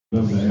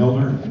of the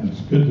elder, and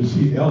it's good to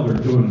see elder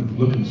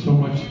looking so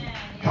much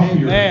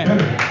healthier and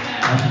better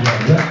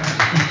after that.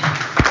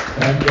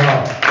 Thank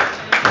God.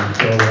 And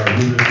so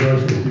we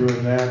rejoice with you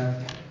in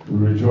that. We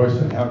rejoice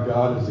in how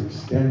God is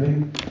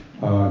extending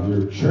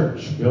your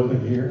church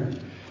building here, and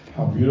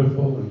how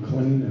beautiful and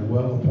clean and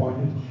well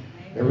appointed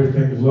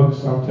everything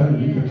looks. I'm telling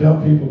you, you can tell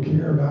people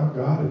care about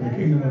God and the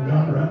kingdom of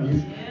God around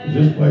you.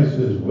 This place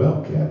is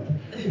well kept.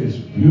 It's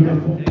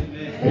beautiful.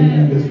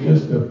 Amen. It's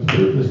just a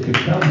privilege to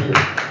come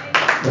here.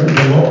 Praise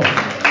the Lord.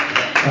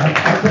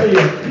 I'll tell you,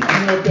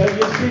 I'm going to tell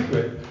you a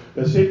secret.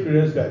 The secret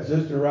is that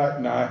Sister Wright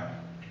and I,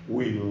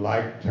 we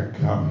like to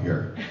come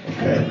here.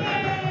 Okay?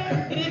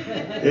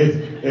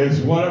 It's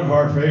one of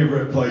our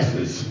favorite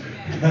places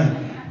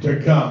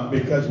to come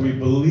because we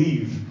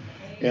believe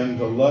in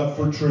the love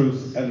for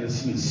truth and the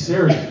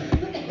sincerity,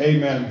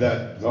 amen,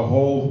 that the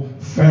whole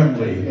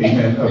family,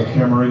 amen, of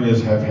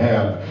Cameroonians have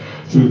had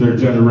through their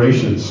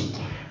generations.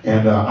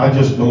 And I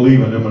just believe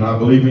in them, and I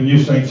believe in you,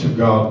 saints of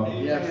God,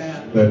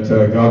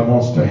 that God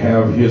wants to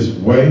have his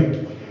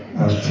way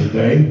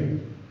today.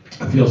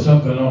 I feel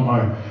something on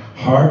my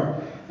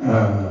heart,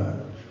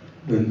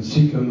 been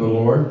seeking the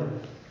Lord,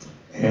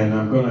 and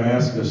I'm going to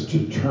ask us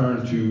to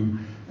turn to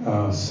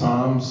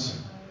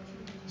Psalms,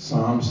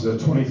 the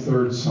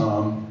 23rd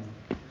Psalm,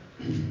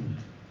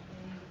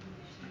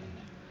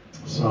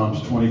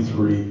 Psalms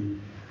 23,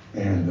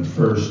 and the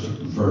first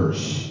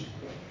verse.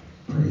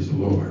 Praise the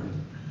Lord.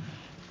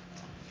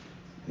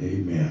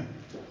 Amen.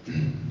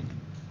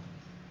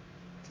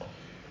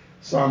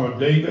 Psalm of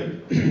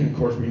David. Of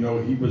course, we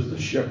know he was the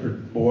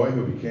shepherd boy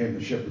who became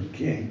the shepherd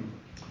king.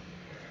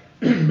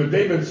 But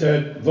David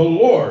said, "The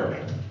Lord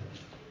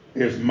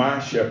is my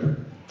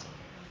shepherd.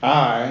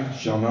 I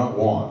shall not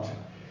want.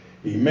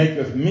 He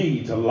maketh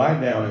me to lie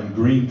down in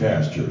green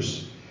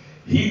pastures.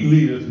 He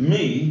leadeth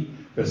me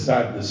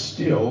beside the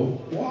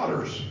still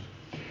waters.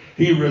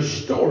 He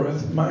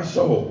restoreth my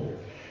soul.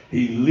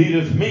 He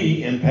leadeth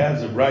me in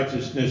paths of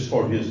righteousness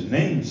for his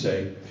name's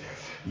sake.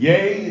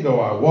 Yea,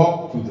 though I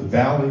walk through the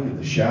valley of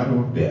the shadow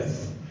of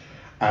death,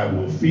 I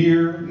will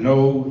fear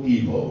no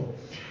evil.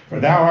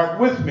 For thou art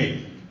with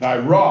me. Thy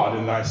rod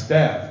and thy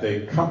staff,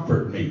 they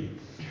comfort me.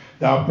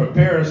 Thou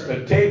preparest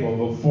a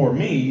table before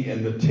me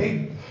in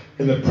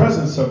the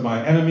presence of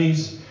my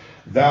enemies.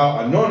 Thou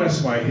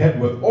anointest my head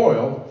with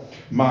oil.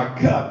 My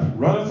cup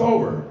runneth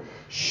over.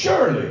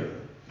 Surely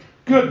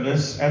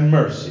goodness and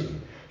mercy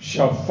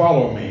shall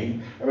follow me."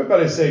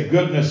 Everybody say,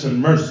 goodness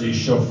and mercy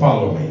shall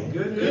follow me.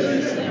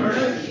 Goodness and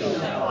mercy shall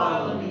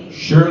follow me.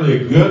 Surely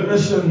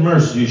goodness and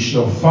mercy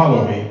shall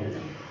follow me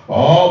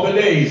all the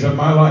days of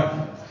my life,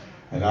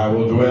 and I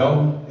will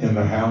dwell in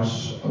the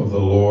house of the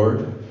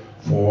Lord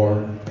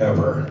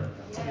forever.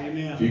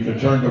 Amen. If you could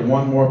turn to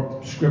one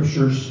more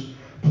scriptures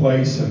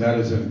place, and that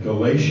is in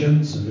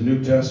Galatians, in the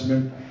New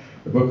Testament,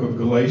 the book of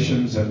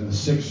Galatians and the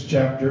 6th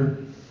chapter.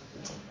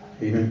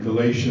 Amen.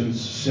 Galatians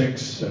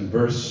 6 and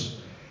verse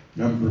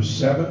number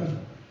 7.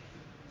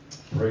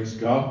 Praise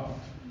God.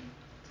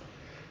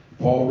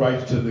 Paul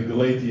writes to the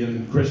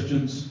Galatian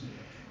Christians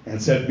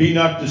and said, "Be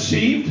not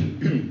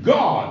deceived,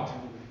 God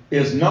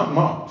is not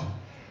mocked.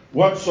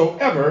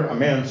 Whatsoever a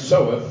man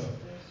soweth,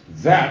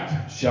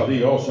 that shall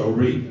he also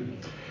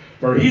reap.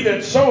 For he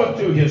that soweth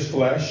to his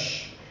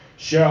flesh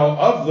shall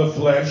of the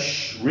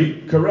flesh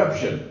reap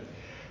corruption.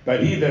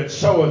 But he that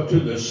soweth to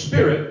the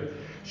Spirit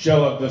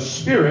shall of the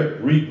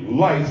Spirit reap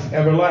life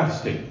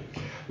everlasting.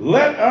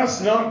 Let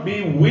us not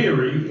be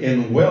weary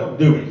in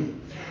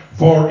well-doing,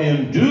 for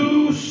in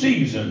due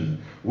season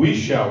we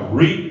shall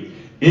reap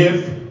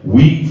if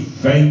we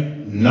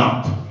faint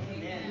not."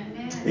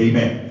 Amen.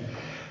 Amen.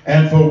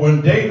 And for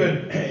when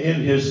David,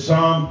 in his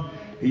psalm,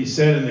 he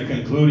said in the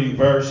concluding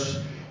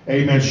verse,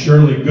 amen,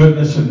 "Surely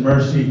goodness and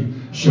mercy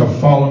shall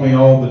follow me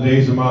all the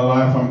days of my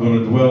life. I'm going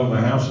to dwell in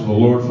the house of the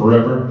Lord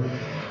forever."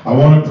 I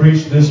want to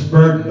preach this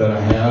burden that I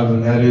have,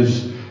 and that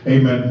is,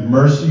 amen,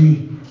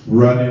 mercy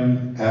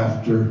running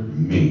after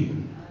me.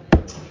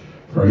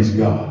 Praise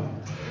God.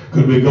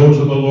 Could we go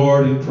to the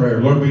Lord in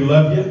prayer? Lord, we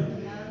love you,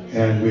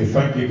 and we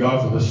thank you,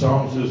 God, for the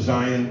songs of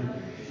Zion.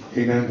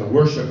 Amen. The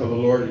worship of the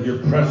Lord in your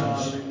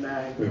presence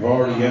we've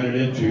already entered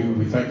into.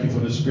 We thank you for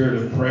the spirit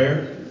of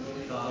prayer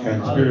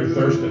and the spirit of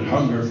thirst and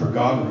hunger for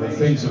God and the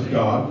things of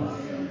God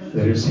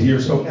that is here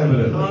so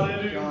evidently.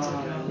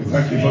 We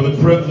thank you for the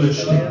privilege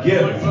to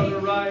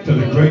give to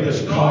the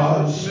greatest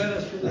cause,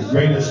 the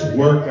greatest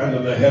work under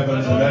the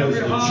heavens, and that is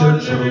the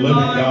church of the living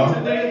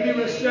God.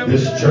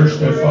 This church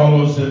that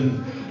follows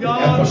in the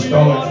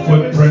apostolic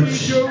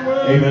footprints,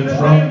 amen,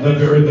 from the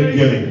very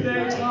beginning.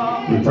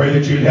 We pray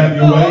that you'd have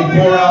your way.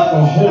 Pour out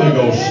the Holy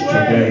Ghost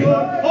today.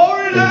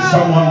 If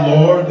someone,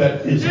 Lord,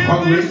 that is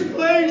hungry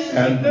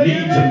and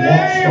needs and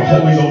wants the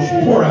Holy Ghost,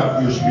 pour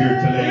out your Spirit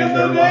today in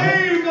their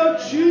life.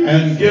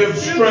 And give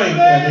strength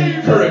and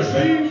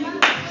encouragement,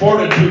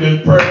 fortitude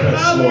and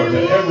purpose, Lord,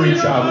 to every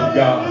child of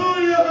God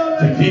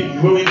to keep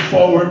moving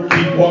forward,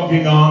 keep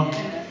walking on,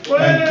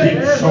 and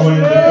keep sowing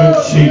the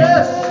good seed.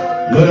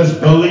 Let us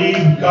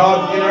believe,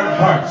 God, in our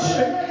hearts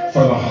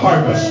for the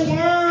harvest,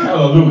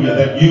 hallelujah,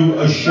 that you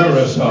assure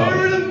us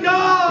of.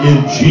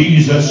 In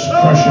Jesus'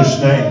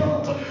 precious name.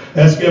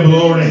 Let's give the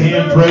Lord a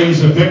hand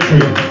praise of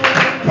victory.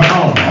 Come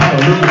on.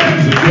 Hallelujah.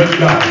 He's a good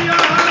God.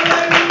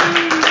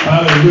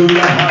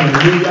 Hallelujah.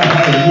 Hallelujah.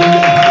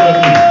 Hallelujah.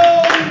 Hallelujah.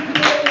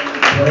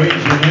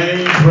 Praise your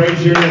name.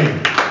 Praise your name.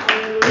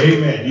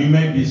 Amen. You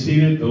may be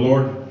seated. The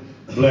Lord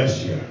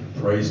bless you.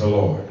 Praise the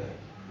Lord.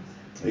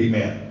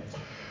 Amen.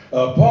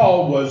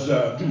 Paul was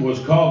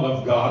called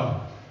of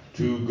God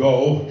to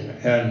go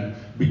and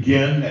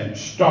begin and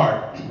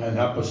start an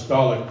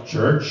apostolic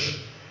church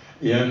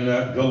in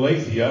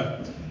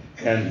Galatia,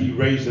 and he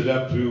raised it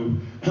up through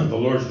the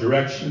Lord's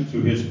direction,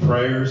 through his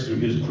prayers, through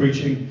his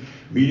preaching,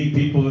 meeting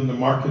people in the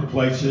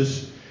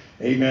marketplaces.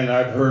 Amen.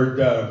 I've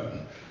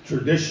heard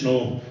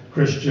traditional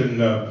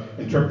Christian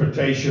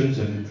interpretations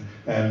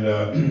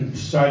and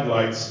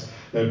sidelights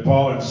that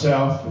Paul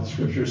himself, the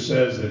scripture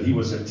says that he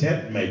was a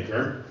tent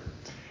maker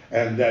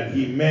and that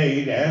he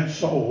made and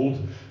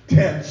sold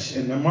tents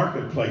in the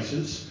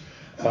marketplaces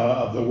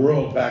of the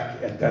world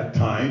back at that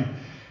time.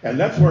 And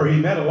that's where he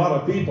met a lot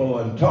of people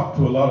and talked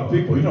to a lot of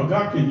people. You know,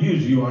 God can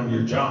use you on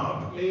your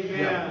job.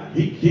 Amen.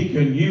 He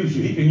can use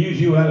you. He can use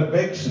you at a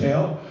bake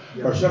sale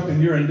or something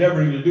you're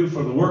endeavoring to do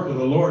for the work of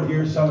the Lord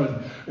here,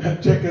 selling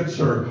tickets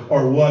or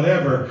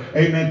whatever.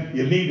 Amen.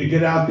 You need to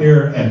get out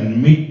there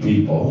and meet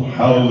people.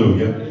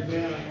 Hallelujah.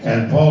 Amen.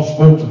 And Paul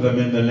spoke to them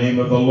in the name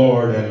of the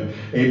Lord. And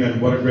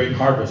amen. What a great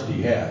harvest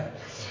he had.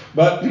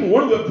 But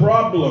one of the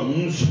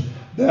problems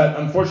that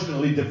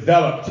unfortunately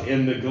developed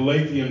in the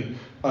Galatian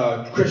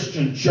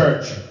Christian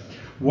church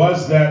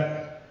was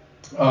that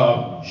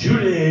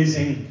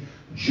Judaizing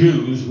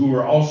Jews, who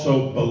were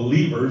also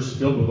believers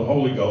filled with the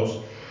Holy Ghost,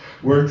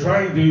 were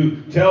trying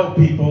to tell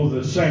people,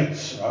 the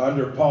saints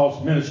under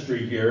Paul's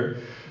ministry here,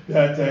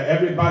 that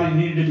everybody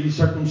needed to be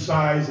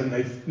circumcised and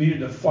they needed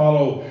to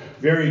follow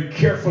very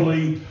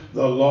carefully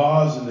the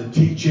laws and the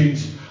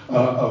teachings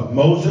of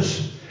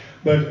Moses.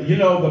 But, you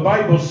know, the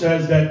Bible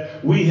says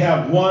that we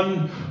have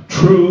one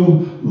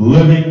true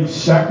living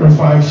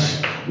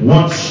sacrifice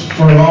once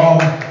for all.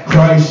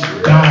 Christ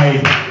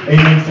died,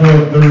 amen,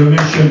 for the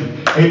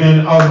remission,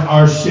 amen, of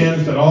our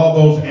sins that all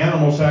those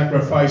animal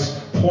sacrifice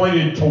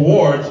pointed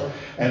towards.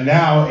 And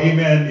now,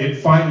 amen,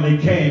 it finally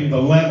came.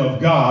 The Lamb of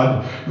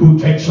God who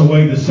takes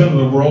away the sin of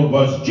the world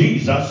was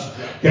Jesus.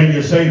 Can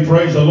you say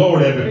praise the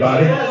Lord,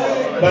 everybody?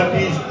 But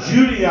these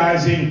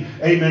Judaizing,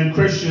 amen,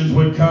 Christians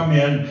would come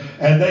in,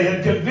 and they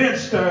had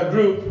convinced a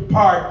group,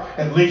 part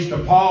at least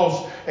of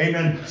Paul's,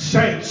 amen,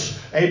 saints,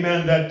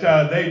 amen, that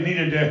they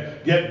needed to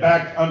get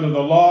back under the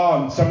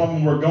law, and some of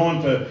them were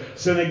going to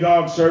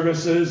synagogue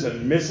services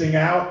and missing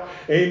out,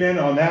 amen,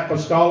 on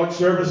apostolic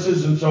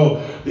services. And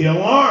so the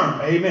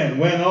alarm, amen,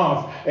 went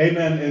off,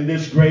 amen, in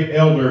this great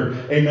elder,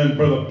 amen,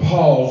 Brother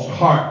Paul's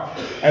heart.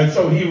 And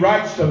so he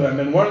writes to them,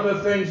 and one of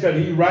the things that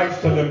he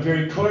writes to them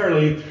very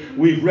clearly,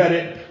 we've read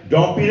it,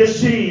 don't be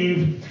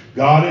deceived.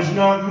 God is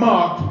not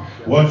mocked.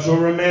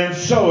 Whatsoever a man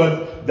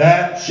soweth,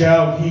 that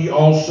shall he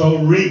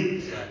also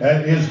reap.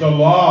 That is the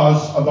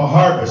laws of the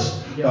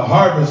harvest. The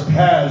harvest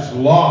has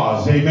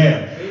laws.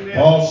 Amen.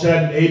 Paul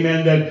said,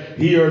 amen, that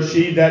he or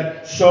she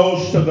that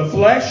sows to the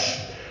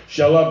flesh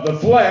shall of the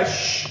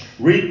flesh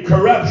reap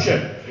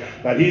corruption.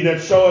 But he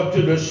that soweth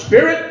to the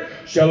Spirit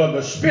shall of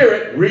the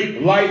Spirit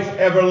reap life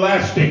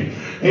everlasting.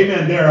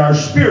 Amen. There are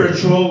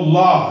spiritual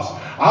laws.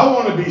 I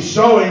want to be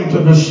sowing to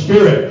the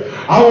Spirit.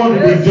 I want to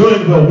be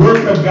doing the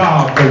work of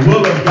God, the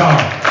will of God.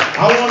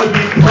 I want to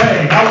be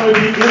praying. I want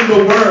to be in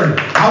the Word.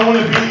 I want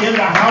to be in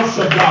the house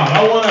of God.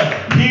 I want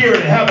to hear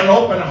and have an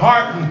open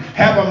heart and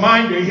have a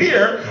mind to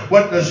hear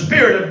what the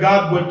Spirit of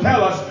God would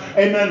tell us,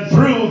 amen,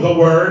 through the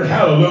Word.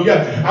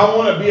 Hallelujah. I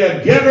want to be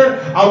a giver.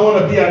 I want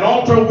to be an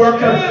altar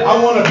worker.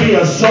 I want to be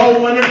a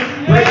soul winner.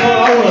 Praise the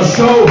Lord. I want to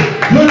sow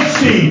good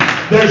seed.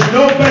 There's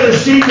no better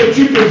seed that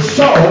you can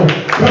sow,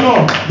 come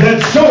on, than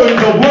sowing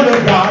the Word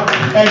of God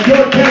and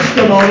your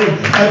testimony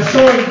and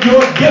sowing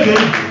your giving,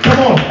 come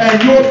on,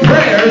 and your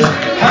prayers,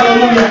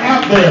 hallelujah,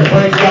 out there.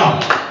 Praise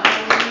God.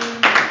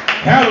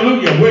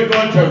 Hallelujah. We're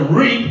going to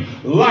reap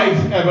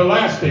life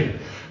everlasting.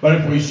 But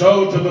if we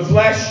sow to the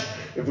flesh,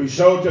 if we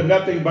sow to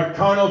nothing but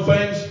carnal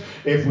things,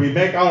 if we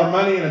make our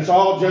money and it's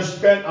all just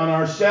spent on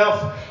ourselves,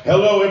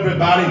 hello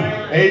everybody,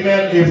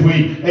 amen, if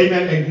we,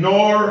 amen,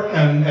 ignore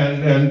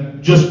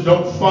and just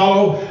don't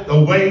follow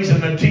the ways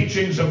and the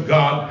teachings of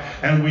God,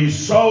 and we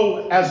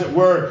sow, as it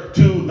were,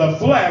 to the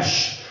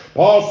flesh,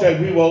 Paul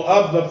said we will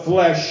of the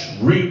flesh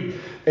reap,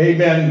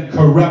 amen,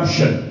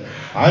 corruption.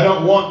 I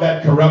don't want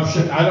that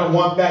corruption. I don't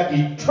want that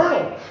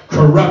eternal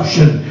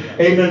corruption,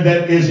 amen,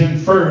 that is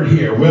inferred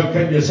here. Well,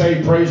 can you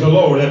say praise the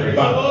Lord,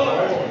 everybody?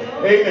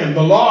 Amen.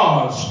 The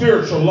laws,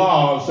 spiritual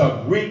laws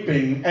of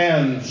reaping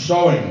and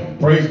sowing.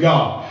 Praise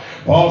God.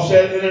 Paul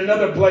said in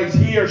another place,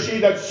 he or she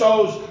that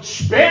sows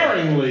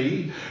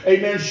sparingly,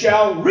 amen,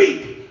 shall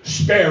reap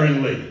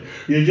sparingly.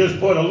 You just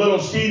put a little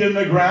seed in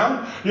the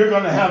ground, you're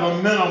going to have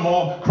a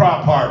minimal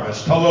crop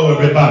harvest. Hello,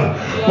 everybody.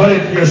 But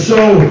if you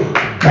sow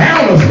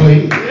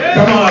bountifully,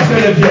 come on, I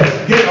said if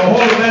you get a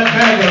hold of that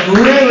bag and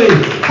really,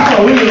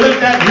 hallelujah, let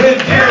that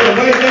wind carry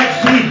away that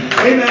seed,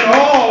 amen,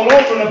 all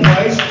over the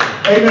place,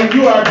 amen,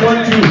 you are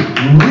going to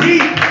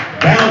reap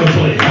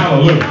bountifully.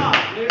 Hallelujah.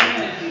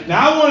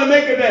 Now, I want to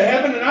make it to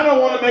heaven, and I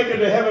don't want to make it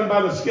to heaven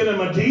by the skin of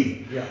my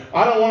teeth. Yeah.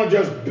 I don't want to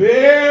just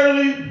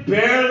barely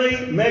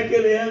make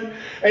it in.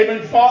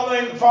 Amen.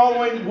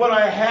 Following what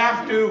I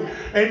have to.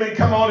 Amen.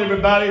 Come on,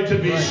 everybody, to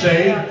be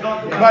saved.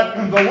 But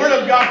the Word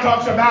of God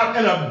talks about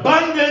an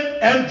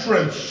abundant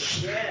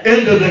entrance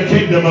into the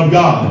kingdom of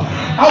God.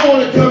 I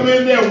want to come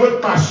in there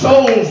with my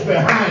souls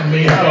behind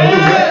me.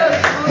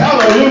 Hallelujah.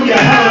 Hallelujah.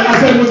 Hallelujah. I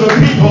said with the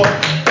people.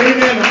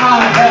 Amen.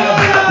 I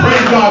have,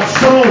 praise God,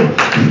 sown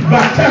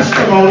my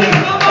testimony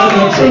of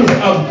the truth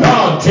of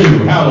God too.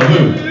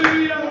 Hallelujah.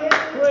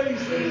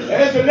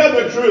 There's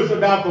another truth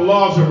about the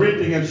laws of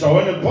reaping and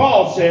sowing. And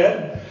Paul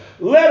said,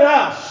 let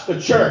us, the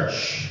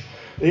church,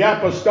 the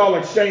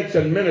apostolic saints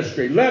in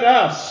ministry, let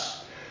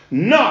us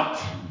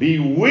not be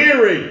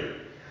weary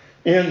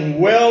in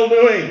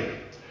well-doing.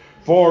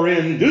 For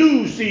in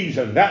due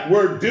season, that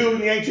word due in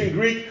the ancient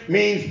Greek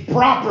means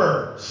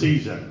proper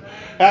season.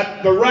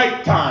 At the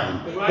right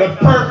time, the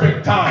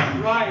perfect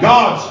time,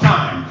 God's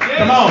time.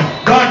 Come on,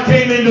 God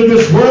came into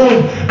this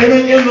world,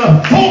 amen, in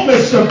the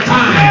fullness of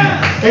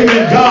time.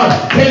 Amen,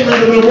 God came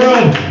into the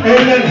world,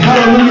 amen,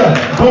 hallelujah,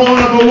 born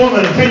of a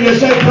woman. Can you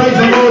say praise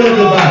the Lord,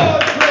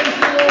 everybody?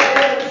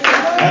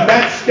 And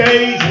that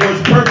stage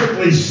was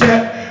perfectly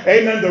set.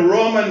 Amen. The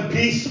Roman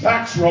peace,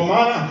 Pax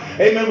Romana,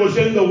 amen, was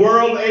in the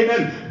world.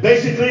 Amen.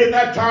 Basically, at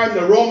that time,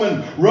 the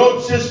Roman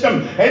road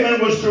system, amen,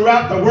 was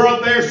throughout the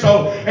world there.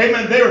 So,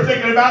 amen, they were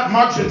thinking about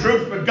marching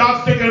troops, but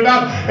God's thinking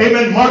about,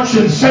 amen,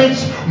 marching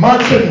saints,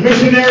 marching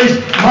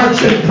missionaries,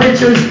 marching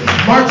preachers,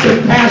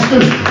 marching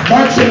pastors,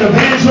 marching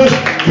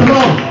evangelists. Come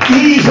on,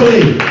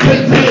 easily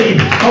conveyed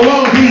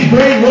along these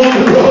great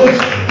Roman roads.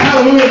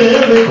 Hallelujah, to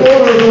every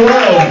corner of the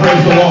world.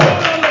 Praise the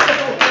Lord.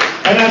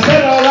 And I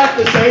said all that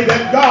to say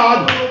that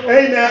God,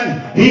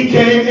 amen, he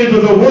came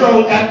into the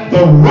world at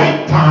the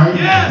right time,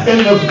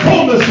 in the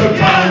fullness of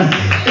time,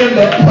 in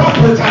the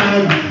proper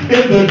time,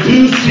 in the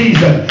due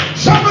season.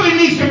 Somebody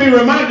needs to be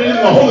reminded in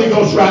the Holy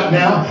Ghost right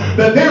now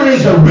that there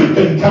is a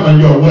reaping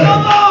coming your way.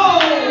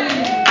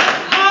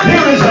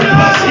 There is a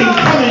blessing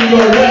coming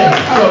your way.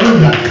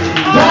 Hallelujah.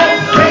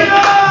 Don't faint.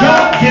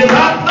 Don't give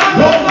up.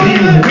 Don't be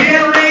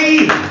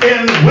weary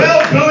in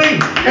well-doing.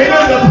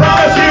 Amen. The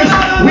promise is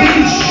we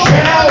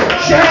shall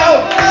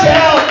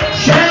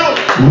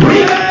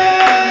reap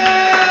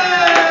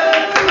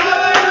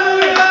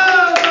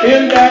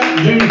in that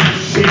due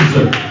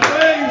season.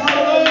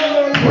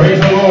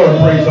 Praise the Lord.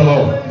 Praise the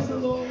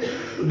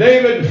Lord.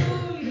 David,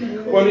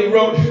 when he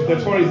wrote the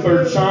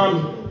 23rd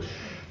Psalm,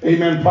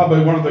 amen,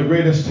 probably one of the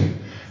greatest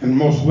and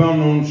most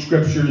well-known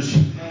scriptures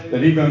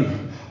that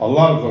even a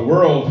lot of the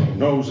world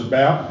knows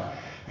about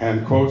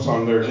and quotes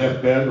on their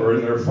deathbed or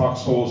in their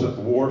foxholes at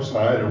the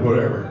warside or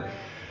whatever.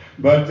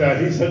 But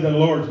he said, the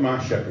Lord's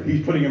my shepherd.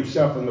 He's putting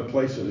himself in the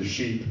place of the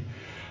sheep.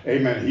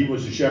 Amen. He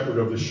was the shepherd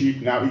of the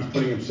sheep. Now he's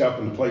putting himself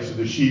in the place of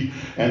the sheep.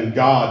 And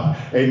God,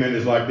 amen,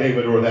 is like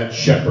David or that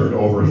shepherd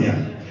over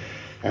him.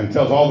 And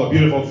tells all the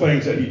beautiful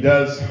things that he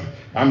does.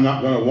 I'm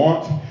not going to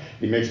want.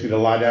 He makes me to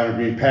lie down in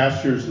green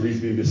pastures,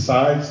 leads me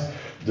besides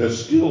the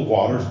still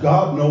waters.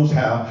 God knows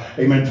how,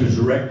 amen, to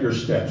direct your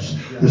steps.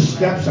 The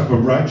steps of a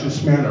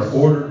righteous man are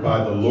ordered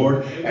by the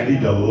Lord, and he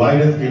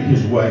delighteth in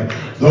his way.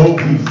 Though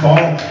he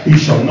fall, he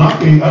shall not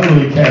be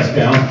utterly cast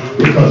down,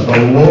 because the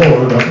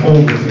Lord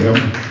upholdeth him,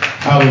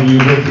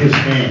 hallelujah, with his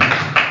hand.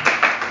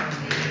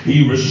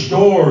 He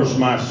restores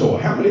my soul.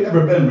 How many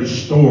ever been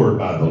restored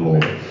by the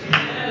Lord?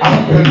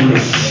 I've been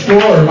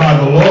restored by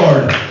the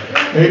Lord.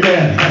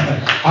 Amen.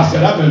 I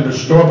said, I've been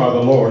restored by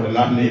the Lord, and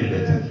I needed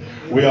it.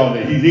 We all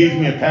need. He leads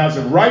me in paths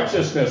of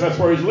righteousness. That's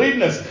where he's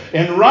leading us,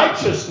 in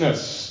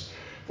righteousness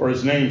for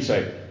his name's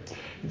sake.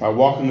 If I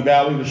walk in the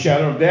valley of the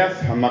shadow of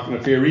death, I'm not going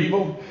to fear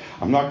evil.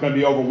 I'm not going to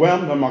be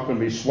overwhelmed. I'm not going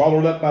to be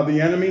swallowed up by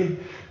the enemy.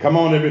 Come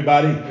on,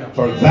 everybody.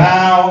 For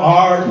thou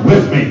art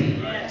with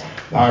me.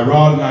 Thy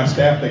rod and thy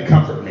staff, they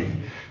comfort me.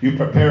 You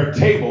prepare a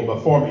table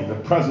before me in the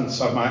presence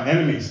of my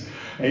enemies.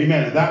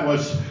 Amen. And that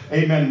was,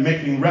 amen,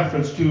 making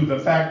reference to the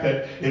fact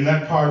that in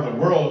that part of the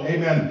world,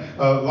 amen,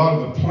 a lot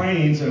of the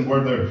plains and where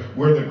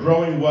the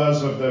growing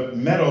was of the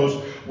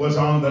meadows was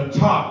on the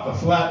top, the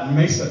flat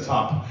mesa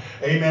top.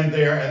 Amen,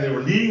 there. And they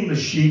were leading the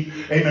sheep,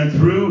 amen,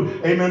 through,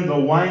 amen, the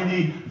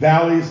windy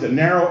valleys, the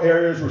narrow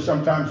areas where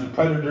sometimes the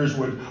predators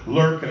would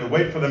lurk and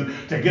wait for them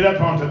to get up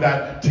onto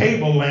that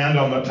tableland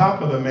on the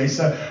top of the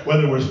mesa, where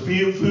there was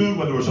food,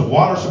 where there was a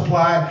water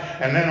supply.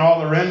 And then all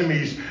their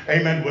enemies,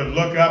 amen, would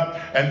look up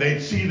and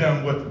they'd see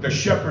them with the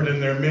shepherd in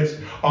their midst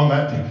on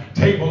that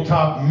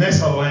tabletop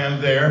mesa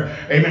land there.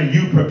 Amen.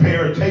 You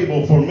prepare a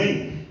table for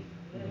me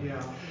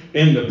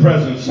in the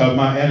presence of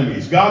my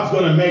enemies. God's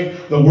going to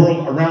make the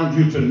world around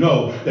you to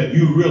know that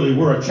you really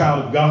were a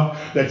child of God,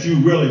 that you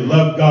really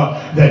love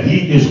God, that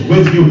he is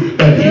with you,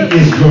 that he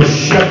is your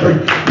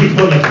shepherd. He's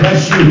going to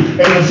bless you.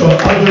 Amen. So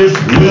others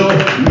will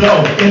know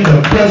in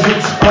the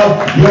presence of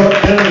your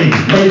enemies.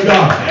 Praise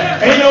God.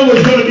 Ain't always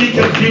going to be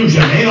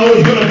confusion. Ain't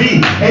always going to be,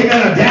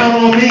 amen, a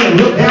down on me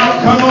and look down.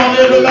 Come on,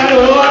 everybody.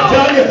 Oh, I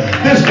tell you,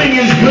 this thing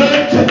is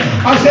good.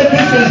 I said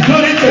this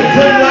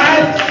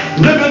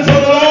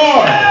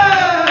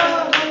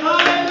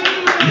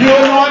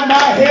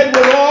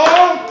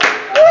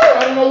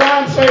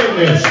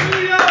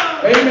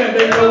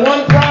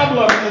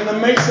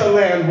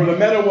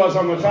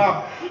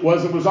top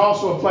was it was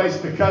also a place,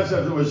 because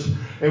it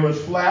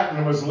was flat and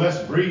there was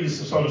less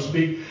breeze, so to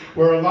speak,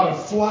 where a lot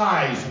of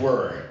flies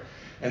were.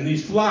 And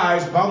these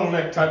flies,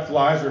 bottleneck type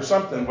flies or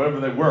something, whatever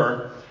they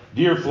were,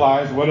 deer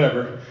flies,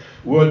 whatever,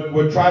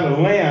 would try to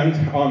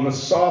land on the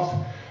soft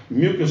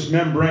mucous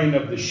membrane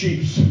of the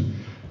sheep's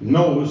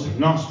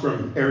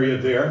nostrum area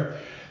there.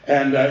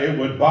 And it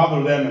would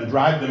bother them and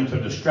drive them to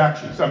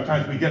distraction.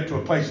 Sometimes we get to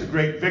a place of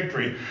great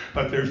victory,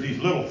 but there's these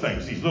little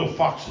things, these little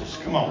foxes,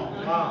 come on,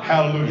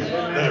 hallelujah,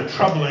 that are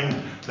troubling,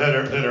 that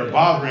are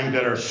bothering,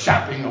 that are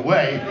sapping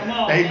away,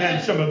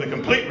 amen, some of the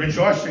complete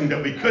rejoicing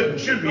that we could and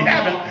should be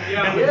having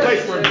in the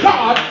place where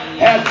God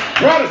has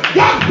brought us.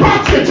 God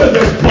brought you to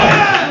this place.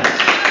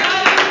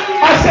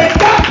 I said,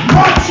 God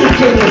brought you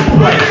to this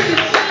place.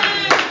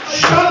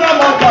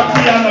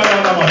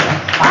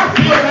 I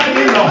feel that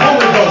in the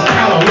Holy Ghost,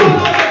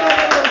 hallelujah.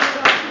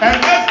 And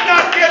let's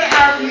not get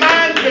our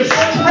mind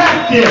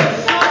distracted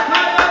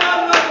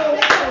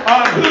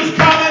on who's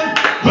coming,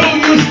 who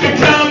used to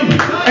come.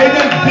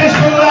 Amen. This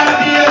little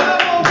idea,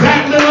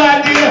 that little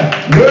idea.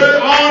 We're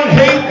on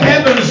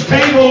heaven's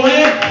table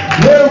land.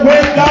 We're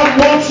where God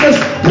wants us.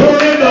 We're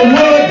in the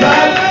will of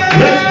God.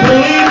 Let's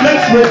believe.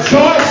 Let's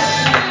rejoice.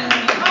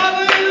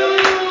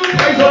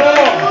 Praise the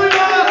Lord.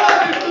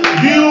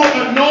 You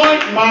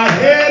anoint my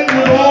head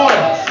with oil.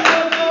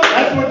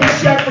 That's what the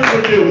shepherd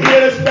would do. He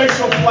had a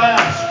special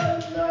flask.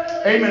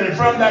 Amen. And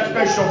from that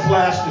special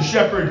flask, the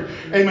shepherd,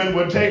 amen,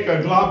 would take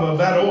a glob of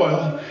that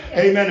oil,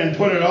 amen, and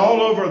put it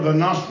all over the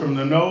nostrum,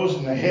 the nose,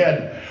 and the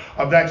head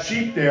of that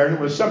sheep there. And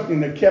it was something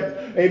that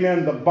kept,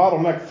 amen, the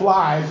bottleneck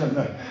flies and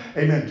the,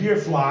 amen, deer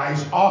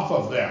flies off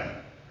of them.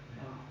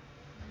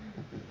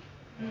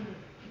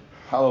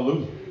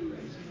 Hallelujah.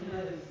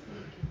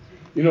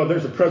 You know,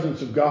 there's a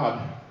presence of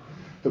God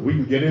that we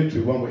can get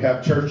into when we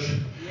have church,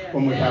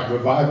 when we have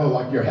revival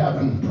like you're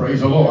having,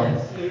 praise the Lord,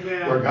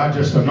 where God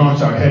just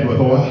anoints our head with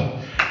oil.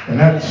 And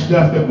that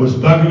stuff that was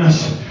bugging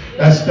us,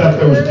 that stuff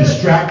that was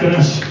distracting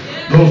us,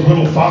 those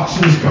little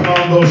foxes, come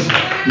on, those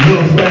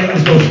little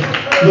things, those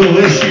little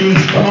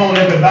issues, come on,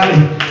 everybody,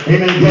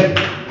 amen, get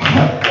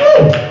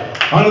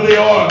under the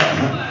oil,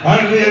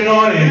 under the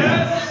anointing,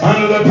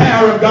 under the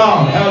power of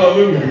God,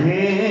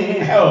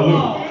 hallelujah,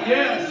 hallelujah.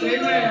 Yes,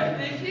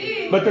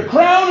 amen. But the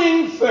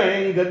crowning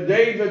thing that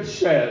David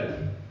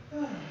said,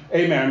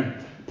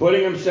 amen,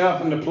 putting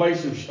himself in the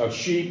place of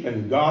sheep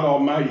and God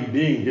Almighty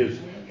being his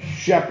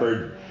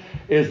shepherd,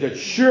 is that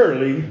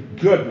surely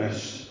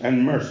goodness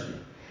and mercy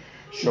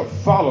shall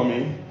follow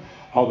me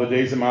all the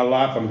days of my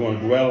life. I'm going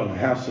to dwell in the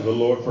house of the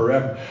Lord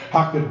forever.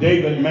 How could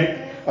David make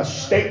a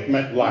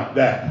statement like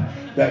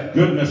that? That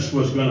goodness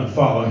was going to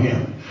follow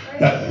him.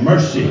 That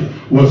mercy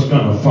was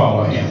going to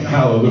follow him.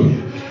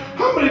 Hallelujah.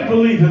 How many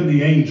believe in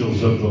the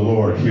angels of the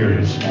Lord here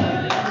this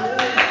morning?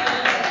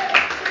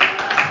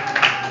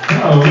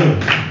 Hallelujah.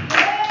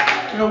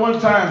 You know, one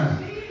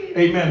time,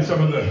 amen,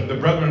 some of the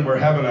brethren were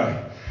having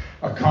a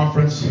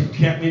conference,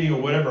 camp meeting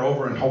or whatever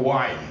over in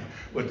Hawaii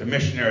with the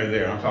missionary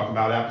there. I'm talking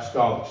about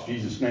apostolics,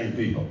 Jesus' name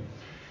people.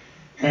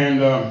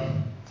 And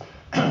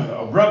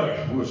a brother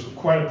who was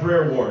quite a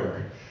prayer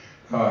warrior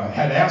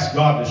had asked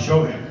God to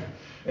show him,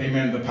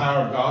 amen, the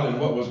power of God and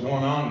what was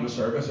going on in the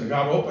service. And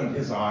God opened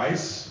his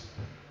eyes.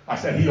 I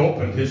said he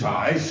opened his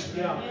eyes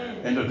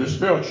into the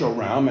spiritual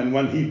realm. And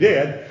when he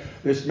did,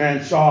 this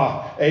man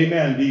saw,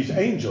 amen, these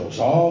angels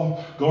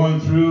all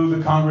going through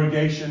the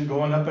congregation,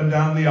 going up and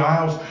down the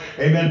aisles,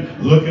 amen,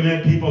 looking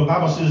at people. The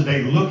Bible says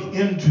they look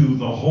into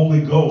the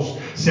Holy Ghost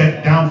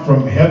sent down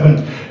from heaven,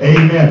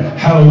 amen,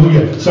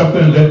 hallelujah,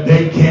 something that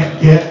they can't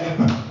get.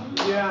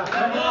 Yeah,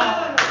 come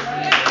on.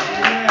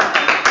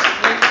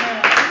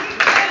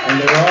 And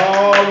they were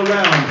all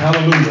around,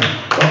 hallelujah.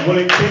 But when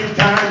it came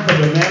time for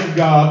the man of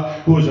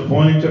God who was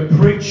appointed to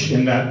preach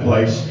in that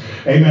place,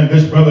 amen,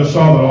 this brother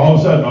saw that all of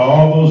a sudden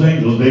all those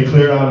angels, they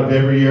cleared out of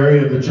every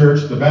area of the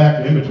church, the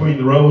back, in between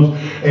the rows,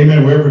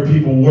 amen, wherever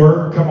people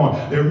were. Come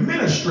on, they're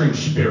ministering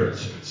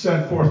spirits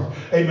sent forth,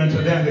 amen,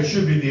 to them that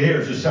should be the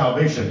heirs of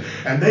salvation.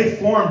 And they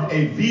formed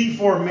a V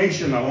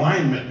formation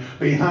alignment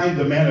behind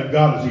the man of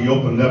God as he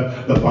opened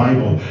up the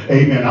Bible.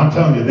 Amen. I'm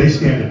telling you, they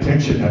stand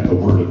attention at the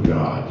Word of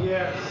God.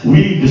 Yes. We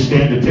need to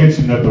stand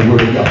attention at the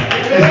Word of God.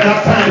 It's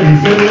not time to be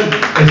fiddling.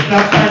 It's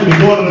not time to be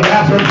going to the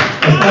bathroom.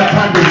 It's not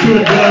time to be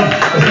chewing gum.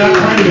 It's not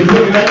time to be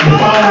looking at your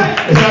phone.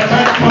 It's not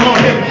time. Come on,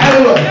 hit me.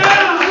 Hallelujah.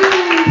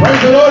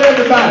 Praise the Lord,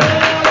 everybody.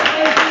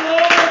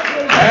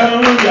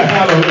 Hallelujah,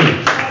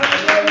 hallelujah.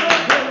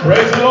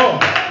 Praise the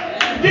Lord.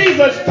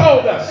 Jesus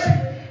told us,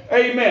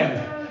 amen,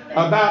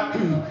 about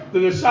the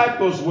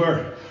disciples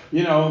were,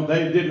 you know,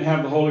 they didn't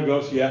have the Holy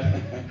Ghost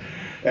yet.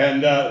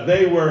 And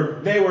they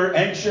were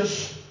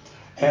anxious.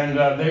 And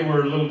they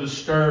were a little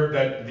disturbed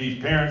that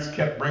these parents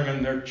kept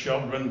bringing their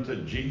children to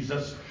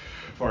Jesus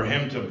for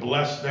him to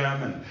bless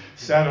them, and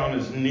sit on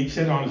his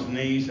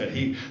knees that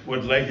he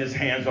would lay his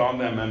hands on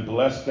them and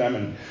bless them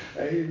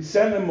and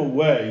send them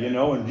away, you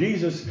know. And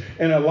Jesus,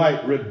 in a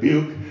light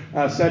rebuke,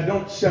 said,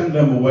 don't send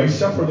them away.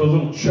 Suffer the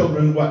little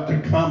children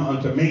to come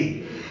unto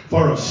me.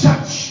 For of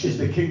such is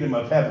the kingdom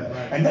of heaven.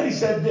 And then he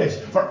said this,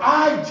 for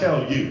I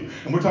tell you,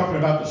 and we're talking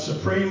about the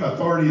supreme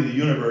authority of the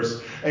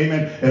universe,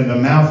 amen, in the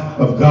mouth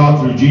of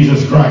God through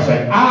Jesus Christ.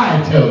 And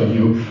I tell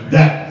you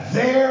that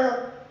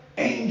their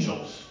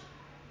angels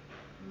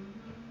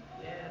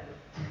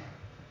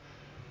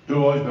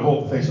do always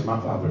behold the face of my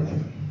Father in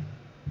heaven.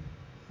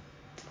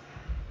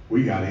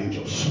 We got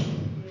angels.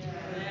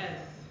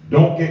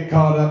 Don't get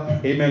caught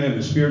up, amen, in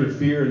the spirit of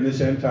fear in this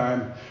end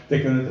time,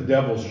 thinking that the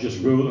devil's just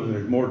ruling and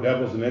there's more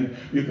devils and then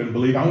you can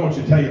believe. I want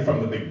you to tell you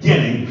from the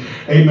beginning,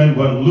 amen,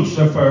 when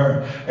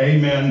Lucifer,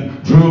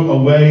 amen, drew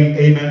away,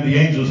 amen, the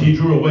angels, he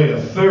drew away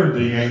a third of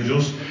the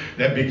angels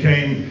that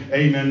became,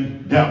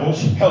 amen,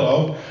 devils.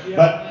 Hello. Yeah.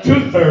 But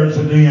 2/3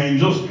 of the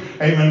angels,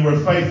 amen, were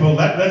faithful.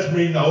 That lets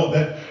me know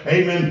that,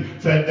 amen,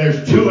 that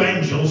there's 2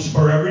 angels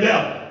for every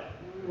devil.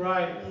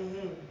 Right.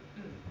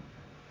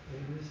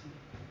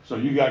 So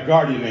you got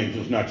guardian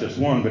angels, not just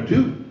 1, but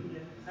 2.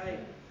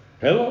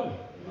 Hello.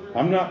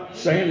 I'm not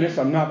saying this.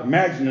 I'm not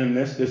imagining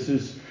this. This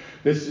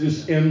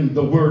is in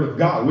the Word of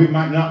God. We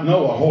might not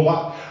know a whole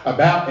lot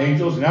about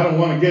angels, and I don't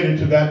want to get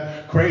into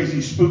that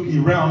crazy, spooky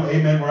realm,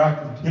 amen, where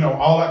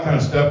all that kind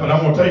of stuff. But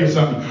I'm going to tell you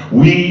something.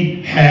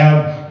 We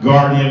have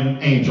guardian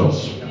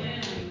angels.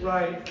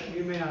 Right.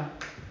 Amen.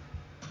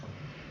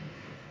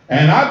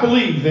 And I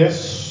believe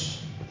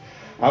this.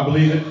 I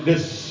believe that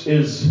this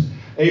is,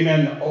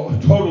 amen,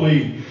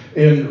 totally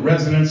in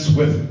resonance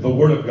with the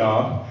Word of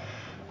God.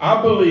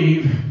 I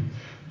believe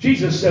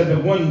Jesus said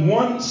that when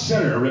one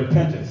sinner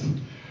repenteth,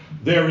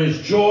 there is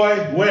joy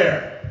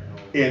where?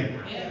 In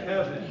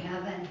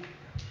heaven.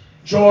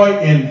 Joy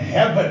in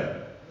heaven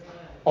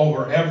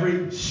over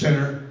every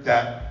sinner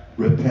that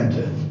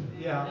repenteth.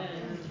 Yeah.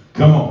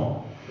 Come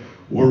on.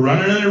 We're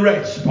running in a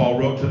race. Paul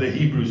wrote to the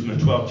Hebrews in the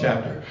 12th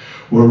chapter.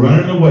 We're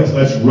running a race.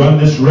 Let's run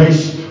this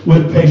race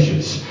with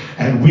patience.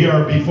 And we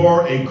are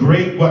before a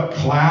great,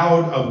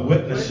 cloud of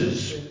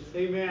witnesses.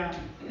 Amen.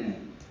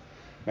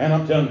 Man,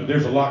 I'm telling you,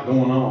 there's a lot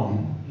going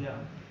on. Yeah.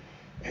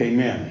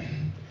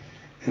 Amen.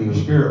 In the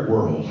spirit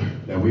world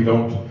that we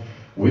don't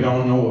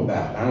know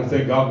about. I don't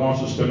think God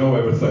wants us to know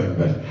everything,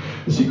 but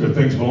the secret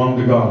things belong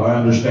to God. I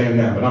understand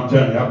that. But I'm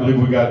telling you, I believe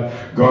we got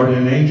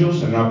guardian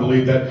angels, and I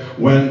believe that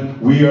when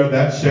we are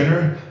that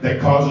sinner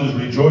that causes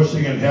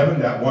rejoicing in heaven,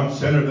 that one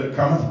sinner that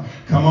cometh,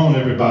 come on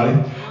everybody,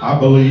 I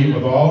believe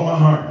with all of my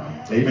heart,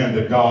 amen,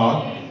 that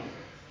God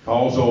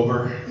calls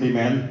over,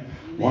 amen,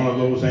 one of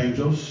those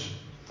angels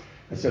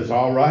and says,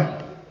 all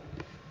right,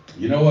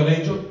 you know what,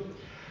 angel?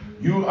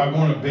 You are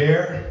going to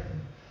bear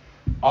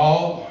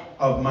all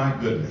of my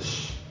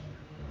goodness.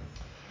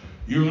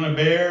 You're going to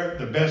bear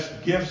the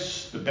best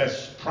gifts, the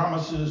best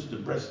promises, the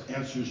best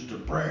answers to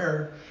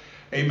prayer.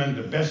 Amen.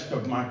 The best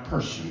of my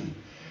person.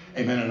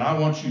 Amen. And I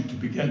want you to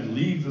begin to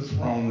leave the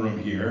throne room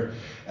here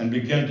and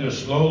begin to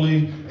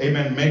slowly,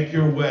 amen, make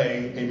your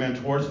way, amen,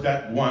 towards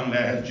that one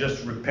that has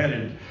just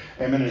repented,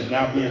 amen, is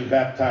now being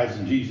baptized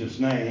in Jesus'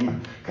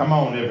 name. Come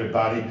on,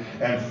 everybody,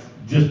 and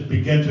just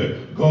begin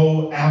to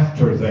go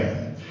after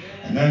them.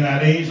 And then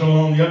that angel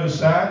on the other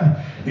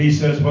side, he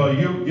says, well,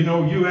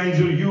 you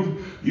angel,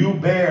 you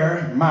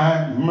bear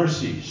my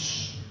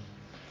mercies.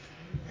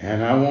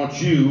 And I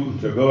want you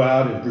to go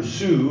out and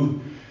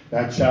pursue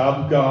that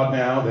child of God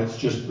now that's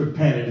just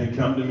repented and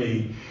come to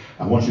me.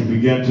 I want you to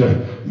begin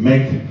to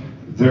make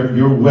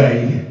your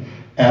way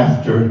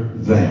after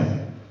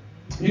them.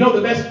 You know,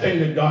 the best thing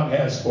that God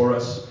has for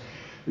us,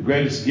 the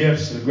greatest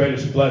gifts, the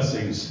greatest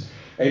blessings,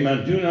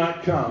 amen, do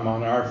not come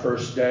on our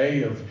first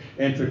day of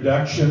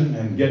introduction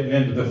and getting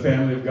into the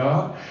family of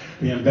God,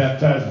 being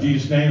baptized in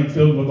Jesus' name and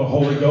filled with the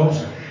Holy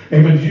Ghost.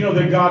 Amen. Do you know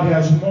that God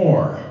has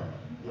more?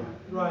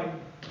 Right.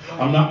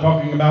 I'm not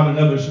talking about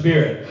another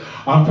spirit.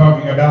 I'm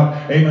talking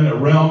about, amen, a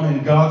realm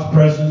in God's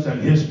presence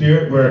and His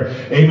Spirit where,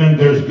 amen,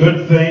 there's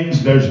good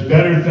things, there's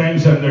better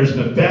things, and there's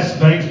the best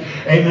things,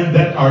 amen,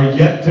 that are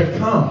yet to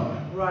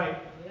come. Right.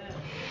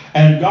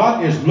 And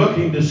God is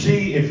looking to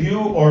see if you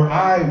or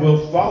I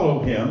will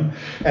follow Him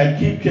and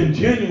keep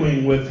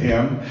continuing with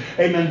Him,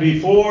 amen,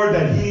 before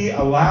that He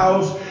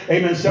allows,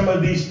 amen, some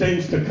of these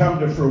things to come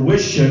to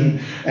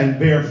fruition and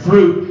bear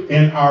fruit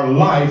in our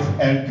life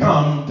and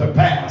come to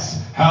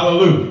pass.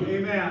 Hallelujah.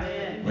 Amen.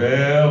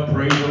 Well,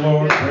 praise the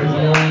Lord, praise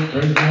the Lord,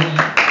 praise the Lord.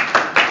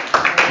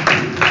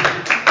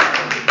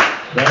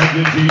 Thank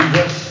you,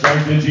 Jesus,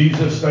 thank you,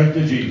 Jesus, thank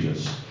you,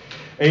 Jesus.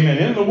 Amen.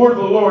 In the word of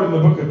the Lord in the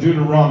book of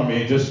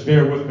Deuteronomy, just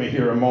bear with me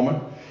here a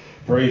moment.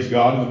 Praise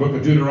God. In the book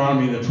of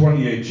Deuteronomy, the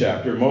 28th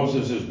chapter,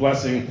 Moses is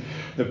blessing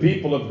the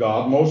people of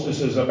God. Moses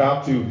is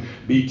about to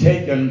be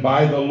taken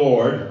by the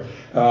Lord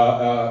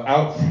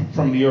out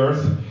from the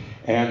earth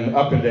and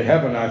up into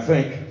heaven, I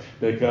think,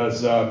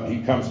 because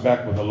he comes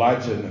back with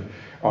Elijah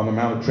on the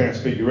Mount of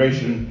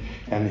Transfiguration,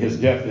 and his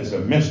death is a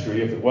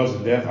mystery. If it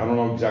wasn't death, I don't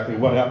know exactly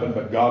what happened,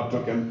 but God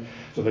took him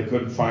so they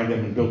couldn't find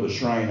him and build a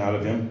shrine out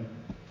of him.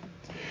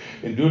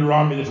 In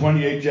Deuteronomy, the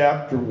 28th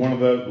chapter, one of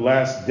the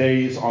last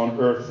days on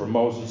earth for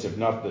Moses, if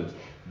not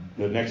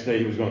the next day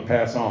he was going to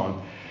pass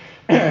on,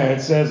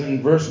 it says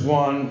in verse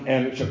 1,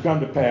 and it shall come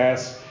to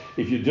pass,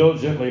 if you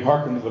diligently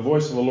hearken to the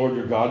voice of the Lord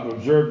your God, to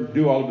observe and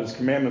do all of his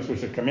commandments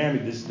which I command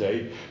thee this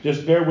day,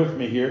 just bear with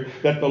me here,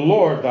 that the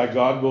Lord thy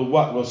God will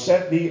what? Will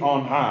set thee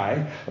on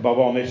high above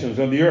all nations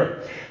of the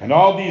earth. And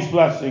all these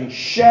blessings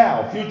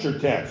shall, future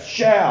tense,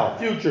 shall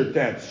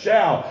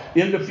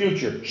in the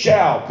future,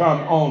 shall come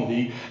on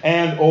thee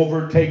and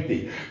overtake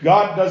thee.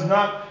 God does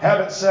not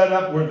have it set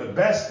up where the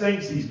best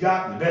things he's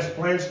got, the best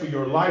plans for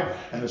your life,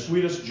 and the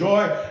sweetest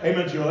joy,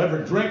 amen, you'll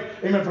ever drink,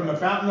 amen, from the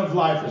fountain of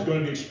life is going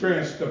to be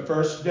experienced the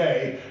first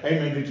day,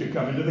 amen, that you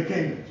come into the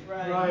kingdom.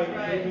 Right.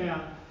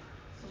 Amen.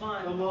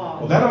 Come on.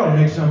 Well, that ought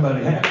to make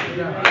somebody happy.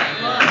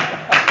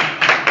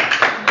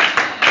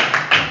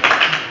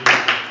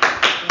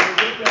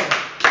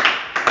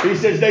 He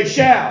says, they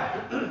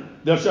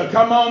shall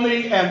come on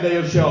thee, and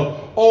they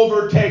shall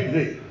overtake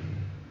thee.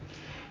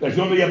 There's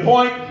going to be a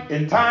point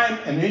in time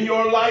and in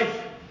your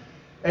life,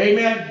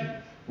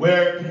 amen,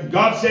 where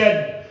God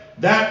said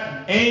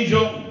that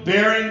angel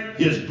bearing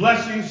his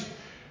blessings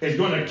is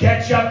going to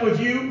catch up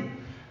with you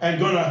and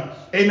going to,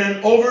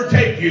 amen,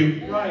 overtake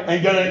you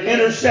and going to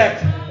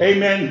intersect,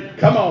 amen,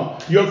 come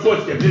on, your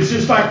footsteps. It's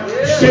just like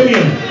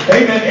Simeon,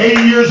 amen,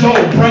 80 years old,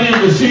 praying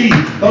to see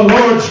the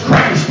Lord's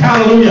Christ,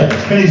 hallelujah,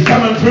 and he's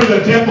coming through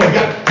the temple.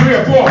 Got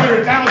 300,000 or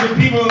 400,000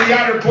 people in the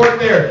outer court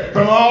there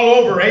from all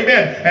over,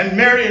 amen, and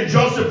Mary and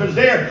Joseph is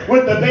there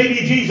with the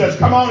baby Jesus.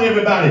 Come on,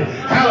 everybody,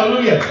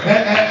 hallelujah,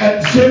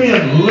 and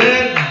Simeon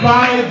led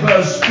by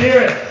the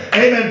Spirit,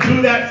 amen,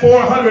 to that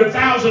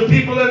 400,000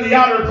 people in the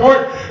outer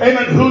court,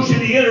 amen, who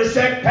should he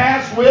intersect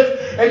paths with,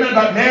 amen,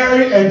 but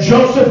Mary and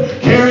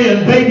Joseph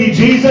carrying baby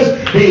Jesus.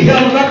 He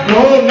held him up,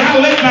 Lord, now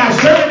let my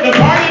servant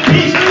depart in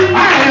peace.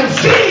 I have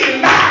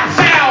seen thy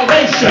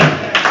salvation.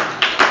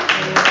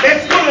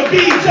 It's going to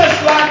be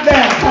just like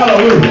that,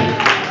 hallelujah.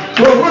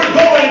 Where we're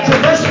going,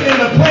 traversing in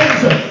the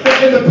plains,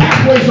 in the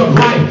pathways of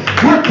life.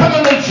 We're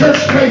coming to church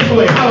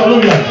faithfully,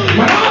 hallelujah.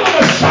 When all of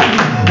a sudden,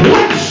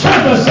 one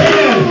service,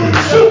 amen,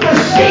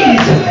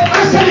 supersedes.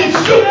 I said it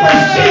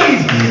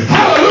supersedes,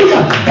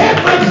 hallelujah,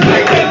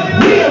 everything that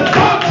we have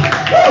thought.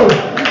 Woo!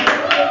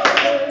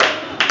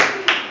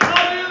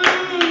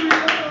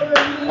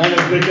 And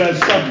it's because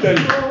something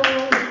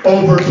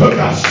overtook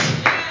us.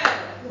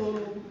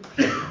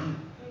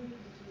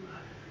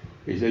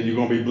 He said, you're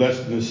going to be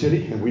blessed in the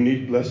city, and we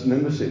need blessing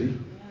in the city.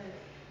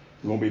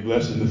 You're going to be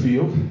blessed in the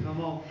field. You're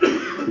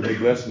going to be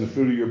blessed in the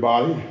fruit of your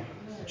body,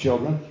 the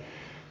children,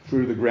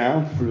 fruit of the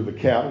ground, fruit of the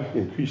cattle,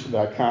 increase of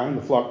thy kind,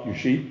 the flock of your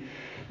sheep.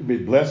 You'll be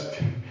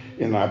blessed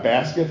in thy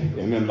basket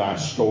and in thy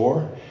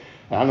store.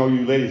 And I know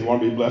you ladies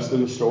want to be blessed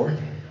in the store.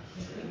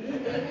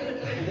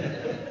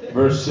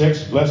 Verse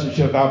 6, blessed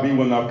shalt thou be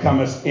when thou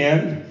comest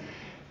in,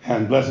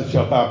 and blessed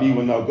shalt thou be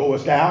when thou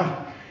goest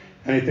out.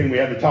 Anything we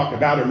had to talk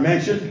about or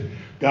mention,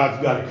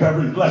 God's got a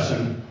covering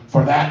blessing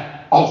for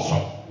that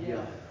also.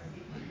 Yeah.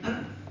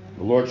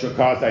 The Lord shall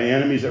cause thy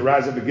enemies that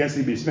rise up against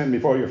thee be smitten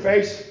before your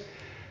face,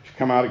 shall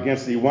come out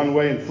against thee one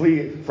way and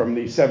flee from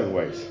thee 7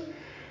 ways.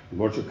 The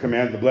Lord shall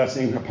command the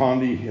blessing upon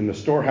thee in the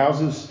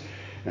storehouses,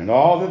 and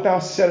all that thou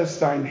settest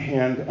thine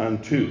hand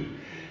unto.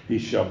 He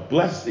shall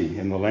bless thee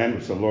in the land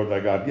which the Lord thy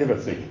God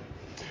giveth thee.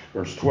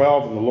 Verse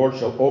 12, and the Lord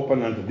shall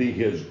open unto thee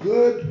his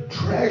good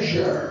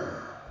treasure,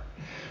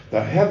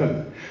 the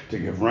heaven, to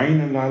give rain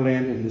in thy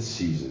land in this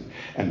season,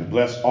 and to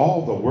bless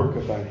all the work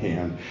of thine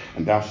hand.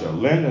 And thou shalt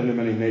lend unto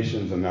many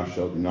nations, and thou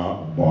shalt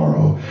not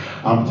borrow.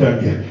 I'm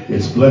telling you,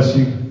 it's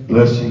blessing,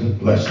 blessing,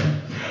 blessing.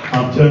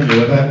 I'm telling you,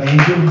 with that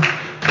angel,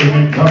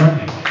 amen,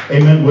 coming,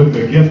 amen, with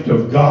the gift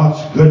of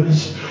God's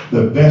goodness,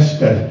 the best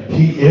that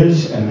he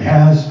is and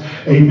has,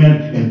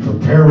 amen, in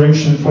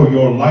preparation for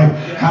your life.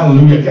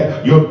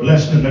 Hallelujah. You're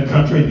blessed in the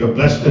country, you're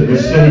blessed in the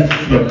city,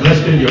 you're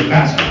blessed in your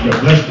basket, you're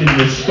blessed in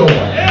your store,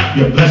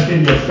 you're blessed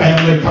in your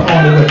family. Come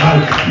on,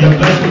 everybody. You're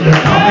blessed when you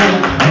come in,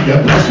 and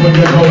you're blessed when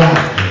you go out.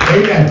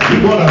 Amen.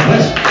 We want to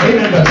bless,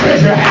 amen, the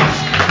treasure house.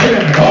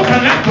 Amen. And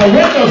open up the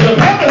windows of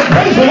heaven.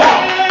 Praise the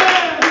Lord.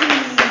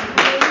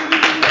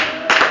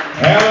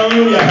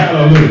 Hallelujah,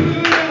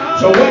 hallelujah.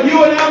 So what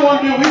you and I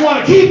want to do, we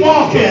want to keep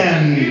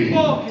walking.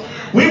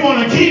 We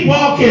want to keep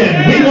walking.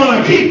 We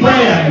want to keep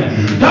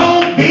praying.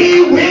 Don't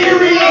be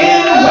weary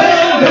in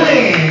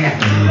well-doing.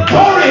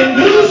 For in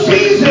due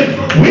season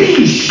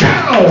we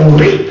shall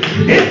reap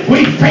if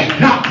we faint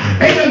not.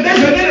 Amen.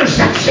 There's an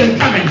intersection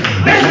coming.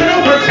 There's an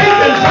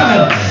overtaking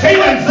coming.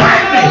 Amen.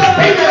 Finally,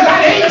 amen,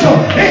 that angel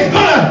is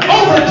going to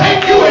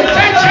overtake you and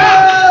catch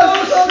up.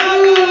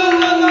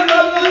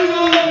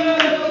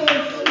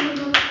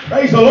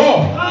 Praise the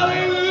Lord.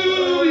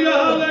 Hallelujah,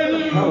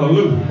 hallelujah.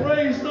 Hallelujah.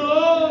 Praise the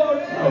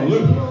Lord.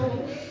 Hallelujah.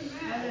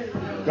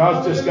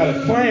 God's just got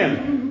a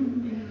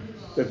plan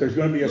that there's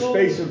going to be a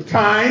space of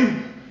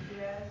time.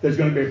 There's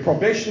going to be a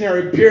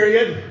probationary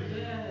period.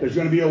 There's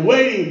going to be a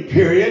waiting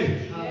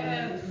period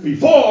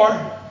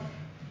before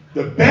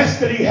the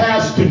best that he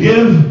has to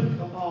give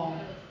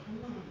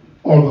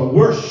or the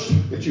worst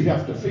that you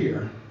have to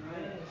fear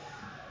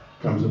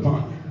comes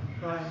upon you.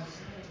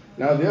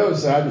 Now, the other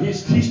side,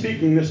 he's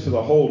speaking this to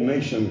the whole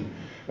nation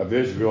of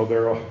Israel.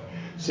 There are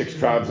 6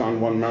 tribes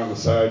on one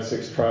mountainside,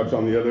 6 tribes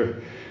on the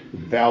other.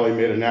 Valley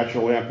made a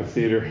natural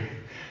amphitheater.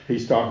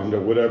 He's talking to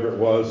whatever it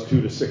was,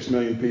 2 to 6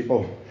 million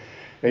people.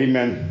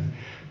 Amen.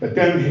 But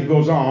then he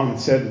goes on and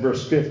said in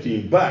verse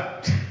 15,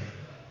 but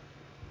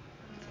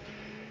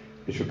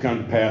it shall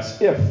come to pass,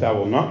 if thou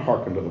wilt not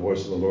hearken to the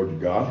voice of the Lord your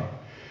God,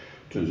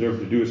 to observe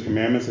to do his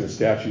commandments and his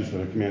statutes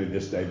that I commanded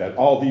this day, that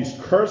all these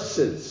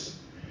curses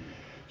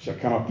shall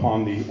come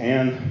upon thee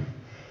and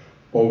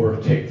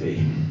overtake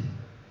thee.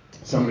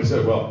 Somebody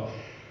said, well,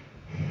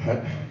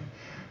 that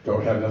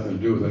don't have nothing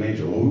to do with an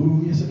angel.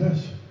 Oh, yes it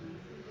does.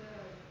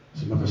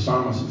 Some of the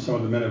psalmists and some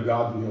of the men of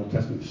God in the Old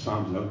Testament,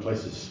 Psalms and other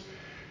places,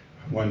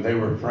 when they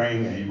were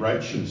praying a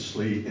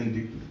righteously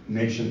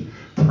indignation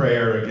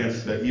prayer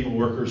against the evil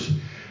workers,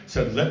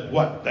 said, let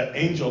what? The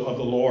angel of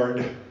the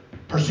Lord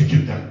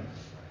persecute them.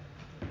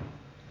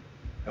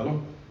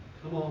 Hello?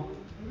 Come on.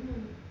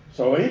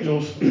 So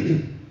angels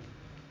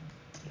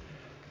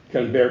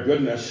can bear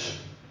goodness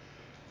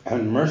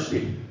and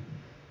mercy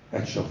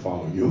that shall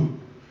follow you,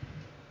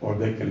 or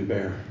they can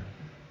bear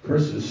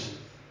curses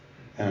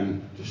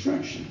and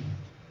destruction.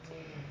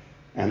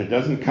 And it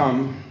doesn't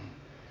come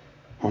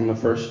on the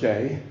first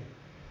day.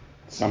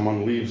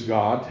 Someone leaves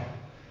God,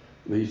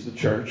 leaves the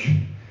church,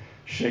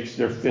 shakes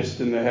their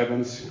fist in the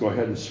heavens, go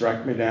ahead and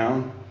strike me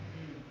down.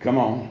 Come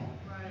on.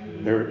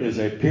 There is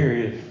a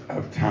period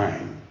of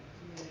time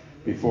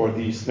before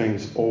these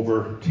things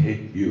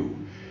overtake you.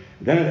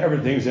 Then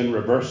everything's in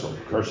reversal.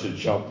 Cursed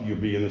shall you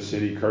be in the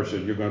city. Cursed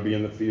you're going to be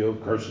in the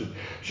field. Cursed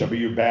shall be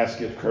your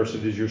basket. Cursed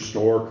is your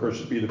store.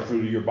 Cursed be the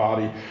fruit of your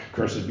body.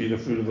 Cursed be the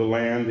fruit of the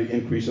land, the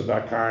increase of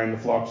thy kind, the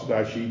flocks of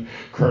thy sheep.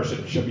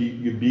 Cursed shall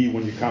you be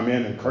when you come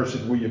in, and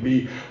cursed will you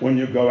be when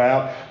you go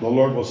out. The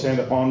Lord will send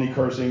upon thee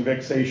cursing,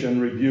 vexation,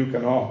 rebuke,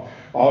 and all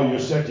you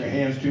set your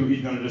hands to,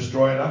 he's going to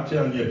destroy it. I'm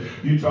telling you,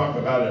 you talk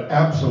about an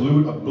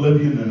absolute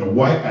oblivion and a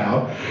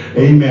wipeout,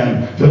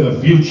 amen, to the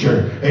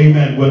future,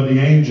 amen, with the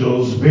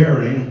angels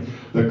bearing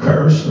the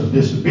curse of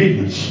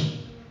disobedience.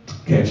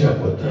 Catch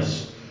up with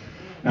this.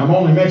 Now, I'm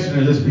only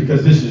mentioning this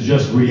because this is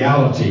just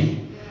reality.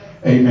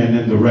 Amen.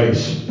 In the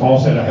race. Paul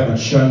said, I haven't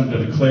shunned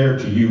to declare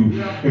to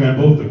you, amen,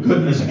 both the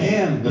goodness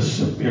and the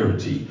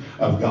severity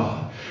of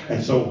God.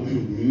 And so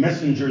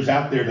messengers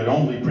out there that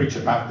only preach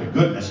about the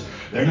goodness,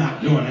 they're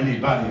not doing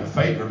anybody a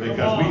favor,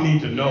 because we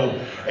need to know,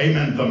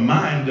 amen, the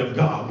mind of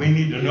God. We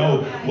need to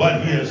know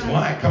what he is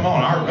like. Come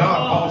on, our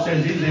God, Paul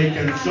says, he's a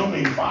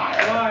consuming fire.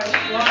 Right.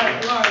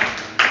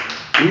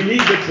 We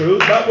need the truth,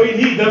 but we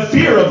need the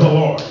fear of the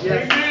Lord.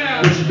 Yes.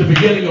 Amen. Which is the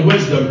beginning of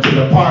wisdom, to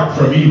depart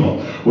from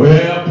evil.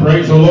 Well,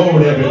 praise the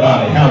Lord,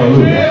 everybody.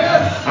 Hallelujah.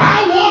 Yes.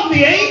 I want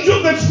the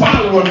angel that's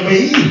following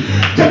me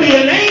to be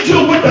an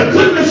angel with the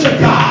goodness of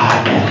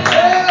God.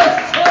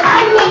 Yes.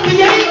 I want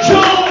the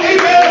angel,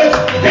 amen, that's,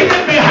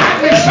 amen,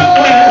 behind me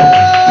somewhere,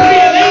 to be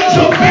an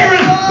angel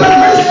bearing the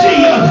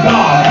mercy of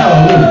God.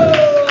 Hallelujah.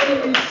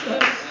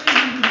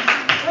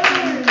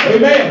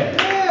 Amen.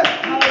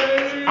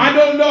 I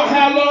don't know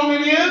how long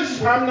it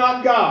is. I'm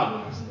not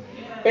God.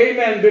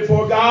 Amen.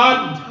 Before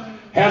God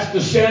has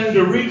to send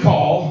a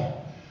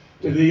recall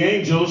to the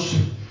angels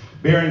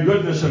bearing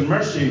goodness and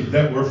mercy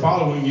that were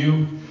following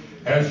you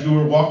as you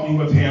were walking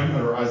with him,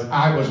 or as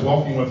I was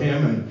walking with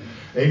him, and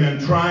amen,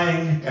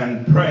 trying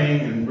and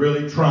praying and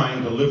really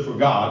trying to live for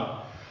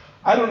God.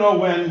 I don't know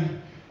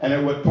when and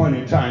at what point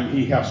in time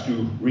he has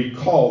to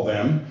recall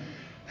them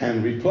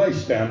and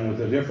replace them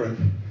with a different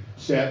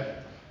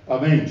set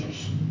of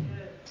angels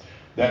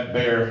that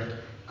bear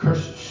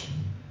curses.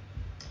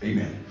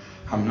 Amen.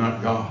 I'm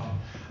not God.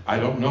 I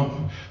don't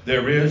know.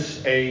 There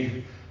is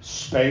a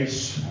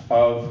space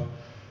of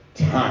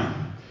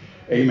time.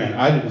 Amen.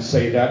 I didn't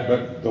say that,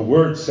 but the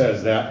word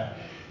says that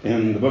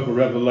in the book of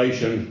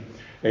Revelation.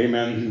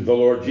 Amen. The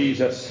Lord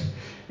Jesus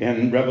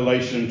in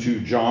Revelation to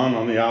John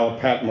on the Isle of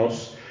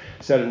Patmos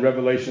said in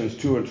Revelations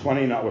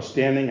 2:20,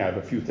 notwithstanding, I have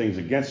a few things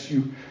against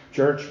you,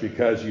 church,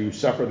 because you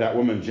suffer that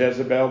woman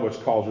Jezebel, which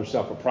calls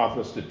herself a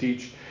prophetess, to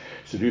teach,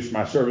 seduce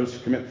my servants, to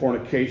commit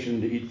fornication,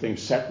 to eat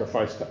things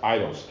sacrificed to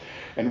idols.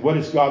 And what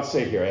does God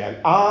say here? And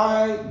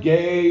I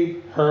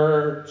gave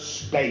her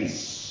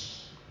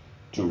space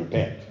to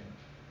repent.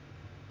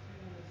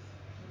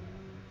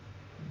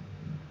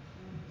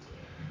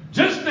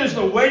 Just as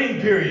the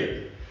waiting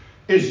period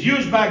is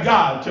used by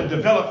God to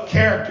develop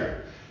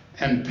character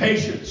and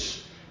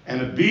patience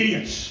and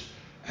obedience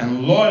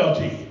and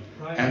loyalty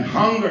and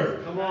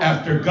hunger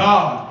after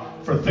God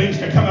for things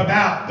to come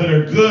about that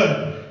are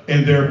good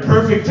in their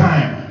perfect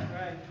time.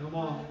 Come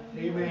on.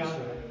 Amen.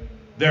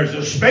 There's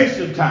a space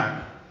of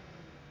time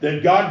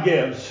that God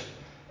gives,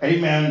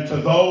 amen, to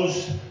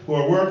those who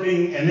are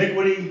working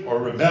iniquity or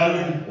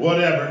rebellion,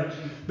 whatever,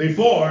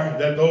 before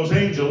that those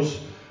angels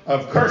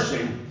of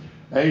cursing,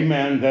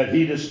 amen, that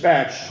he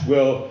dispatched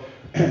will,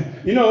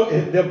 you know,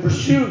 they'll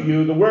pursue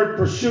you. The word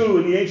pursue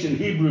in the ancient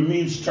Hebrew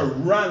means to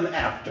run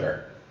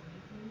after.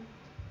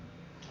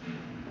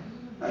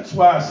 That's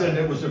why I said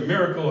it was a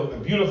miracle, a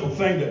beautiful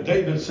thing that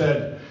David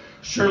said,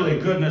 surely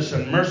goodness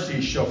and mercy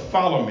shall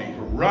follow me,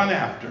 run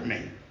after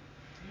me.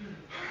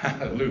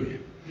 Hallelujah.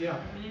 Yeah.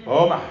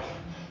 Oh my.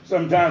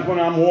 Sometimes when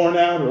I'm worn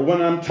out or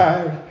when I'm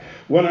tired,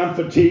 when I'm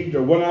fatigued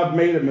or when I've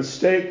made a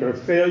mistake or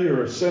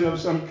failure or sin of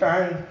some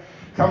kind.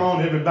 Come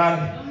on, everybody.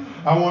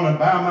 I want to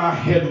bow my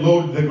head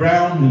low to the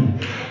ground,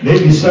 and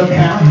maybe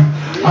somehow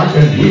I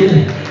can hear,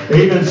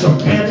 amen, some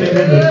panting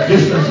in the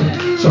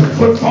distance, some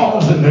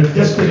footfalls in the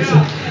distance,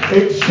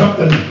 it's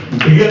something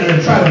beginning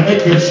to try to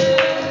make its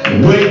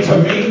way to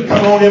me.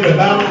 Come on,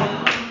 everybody.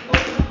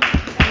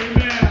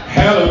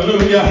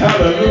 Hallelujah,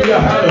 hallelujah,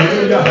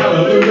 hallelujah,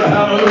 hallelujah,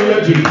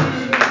 hallelujah, Jesus.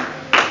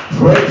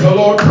 Praise the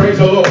Lord, praise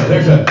the Lord.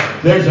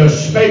 There's a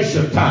space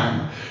of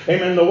time.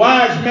 Amen. The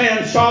wise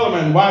man,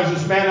 Solomon,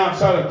 wisest man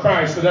outside of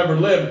Christ that ever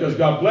lived, because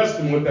God blessed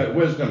him with that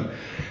wisdom,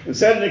 and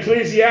said in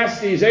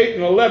Ecclesiastes 8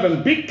 and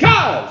 11,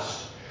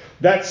 because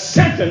that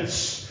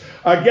sentence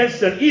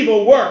against an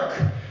evil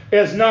work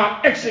is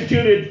not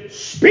executed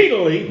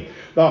speedily,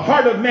 the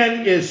heart of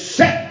men is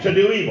set to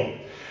do evil.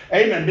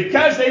 Amen.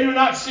 Because they do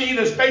not see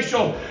the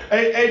spatial,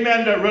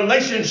 amen, the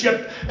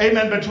relationship,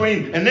 amen,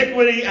 between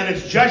iniquity and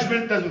its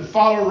judgment doesn't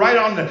follow right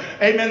on the,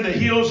 amen, the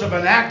heels of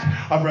an act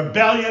of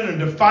rebellion and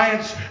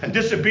defiance and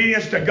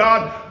disobedience to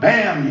God.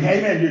 Bam,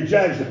 amen, you're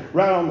judged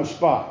right on the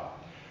spot.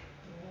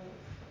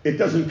 It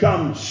doesn't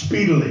come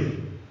speedily.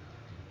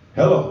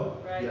 Hello.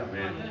 Right. Yeah,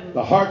 man.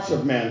 The hearts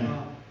of men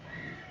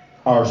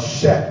are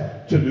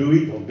set to do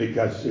evil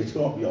because it's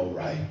going to be all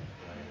right.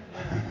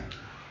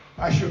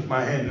 I shook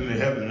my hand into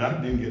heaven and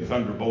I didn't get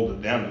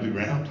thunderbolted down to the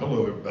ground.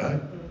 Hello, everybody.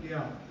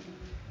 Yeah.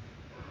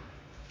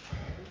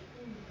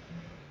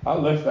 I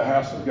left the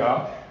house of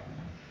God.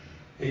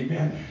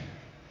 Amen.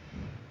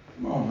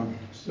 Come on, I'm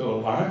still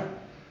alive.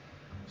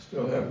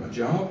 Still have my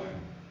job.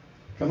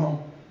 Come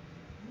on.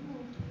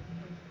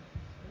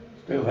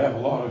 Still have a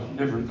lot of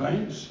different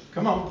things.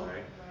 Come on.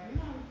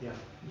 Yeah.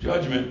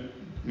 Judgment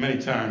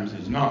many times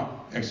is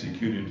not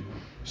executed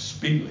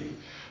speedily.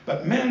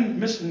 But men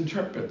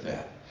misinterpret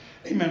that.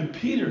 Amen.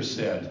 Peter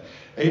said,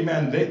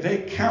 amen,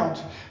 they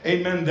count,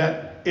 amen,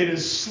 that it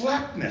is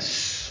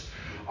slackness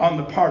on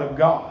the part of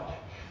God.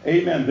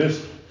 Amen.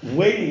 This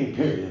waiting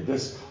period,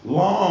 this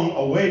long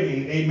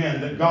awaiting,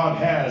 amen, that God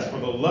has for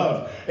the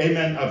love,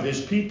 amen, of his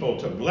people,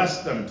 to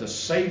bless them, to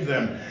save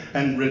them,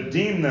 and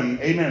redeem them,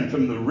 amen,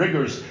 from the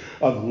rigors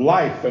of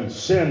life and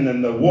sin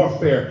and the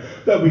warfare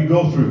that we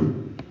go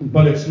through.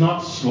 But it's not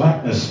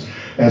slackness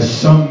as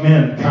some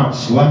men count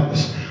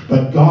slackness,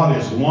 but God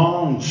is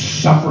long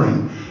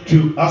suffering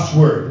to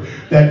usward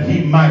that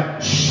he might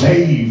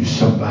save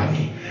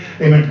somebody.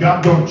 Amen.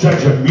 God don't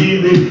judge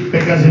immediately,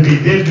 because if he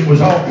did, it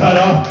was all cut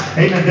off.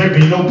 Amen. There'd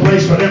be no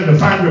place for them to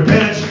find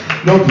repentance,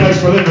 no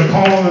place for them to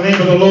call on the name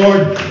of the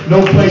Lord,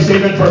 no place,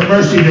 amen, for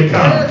mercy to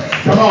come.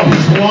 Come on,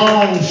 he's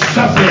long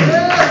suffering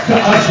to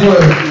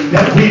usward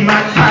that we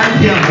might find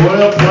him.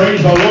 Well,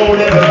 praise the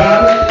Lord,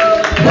 everybody.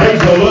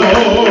 Praise the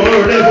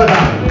Lord,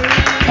 everybody.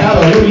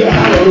 Hallelujah,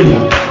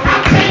 hallelujah.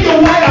 I'll tell you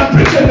why I'm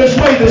preaching this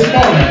way this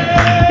morning.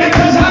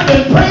 Because I've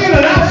been praying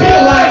and I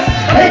feel like,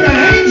 amen,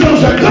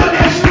 angels of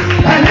goodness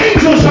and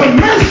angels of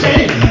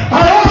mercy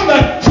are on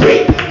the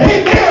tweet.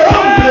 Amen, they're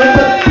on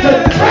the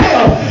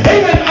trail,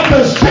 amen, of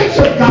the saints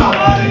of God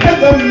and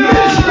the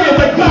ministry of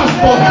the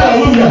gospel.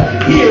 Hallelujah.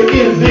 Here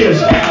in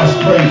this house,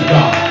 praise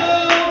God.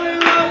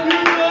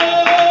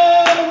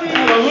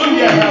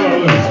 Hallelujah,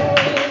 hallelujah.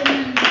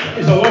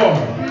 Praise the Lord.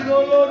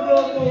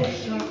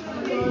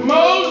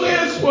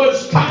 Moses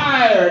was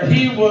tired.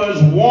 He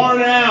was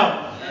worn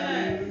out.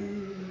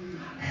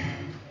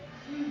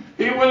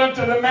 He went up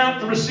to the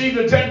mount to receive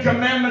the 10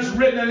 Commandments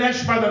written and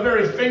etched by the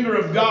very finger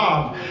of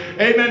God.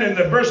 Amen. In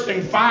the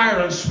bursting fire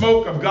and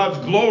smoke of God's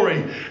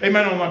glory.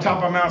 Amen. On the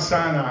top of Mount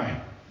Sinai.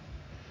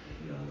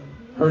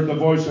 Heard the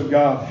voice of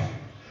God.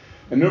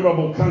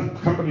 Innumerable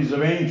companies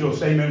of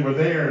angels, amen, were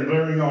there and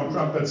blaring on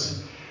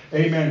trumpets.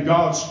 Amen.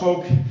 God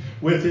spoke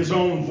with his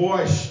own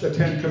voice the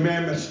 10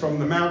 Commandments from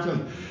the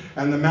mountain,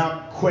 and the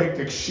mount quaked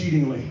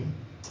exceedingly.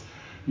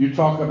 You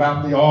talk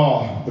about the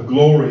awe, the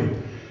glory,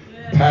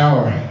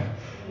 power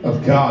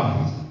of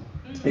God.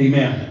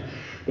 Amen.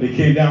 But he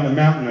came down the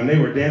mountain and they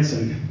were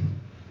dancing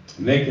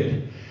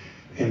naked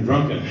and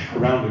drunken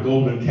around the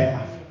golden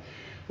calf,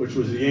 which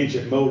was the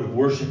ancient mode of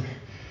worship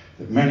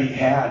that many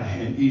had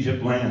in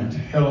Egypt land.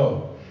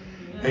 Hello.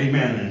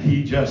 Amen. And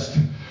he just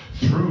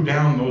threw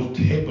down those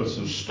tablets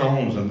of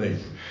stones and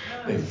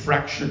they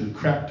fractured and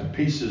cracked to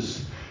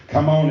pieces.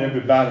 Come on,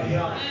 everybody.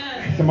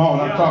 Come on.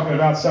 I'm talking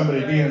about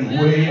somebody being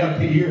way up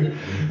here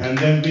and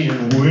then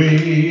being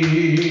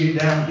way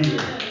down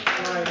here.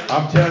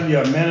 I'm telling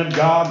you, men of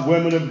God,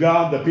 women of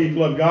God, the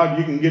people of God,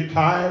 you can get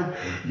tired.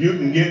 You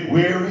can get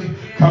weary.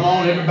 Come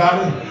on,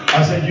 everybody.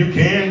 I said you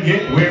can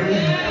get weary.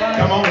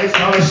 Come on, it's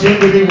not a sin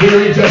to be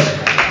weary. Just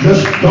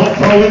don't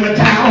throw in the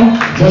towel.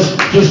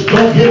 Just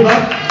don't give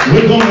up.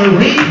 We're going to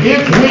reap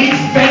if we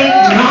faint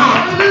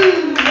not.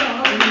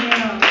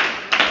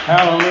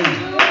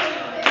 Hallelujah.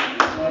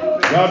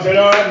 God said,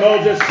 all right,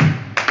 Moses,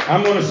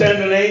 I'm going to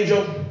send an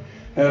angel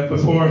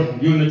before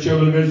you and the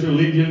children of Israel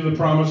lead you to the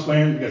promised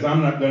land, because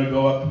I'm not going to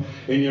go up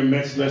in your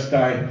midst lest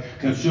I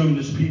consume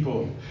this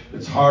people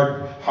that's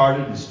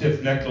hard-hearted and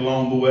stiff-necked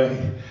along the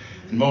way.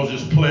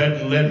 Moses pled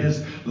and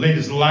laid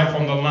his life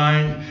on the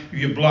line.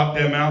 You blot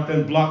them out,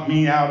 then blot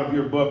me out of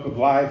your book of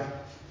life.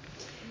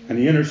 And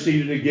he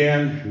interceded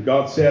again. And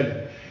God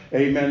said,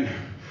 amen,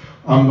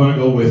 I'm going to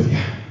go with you.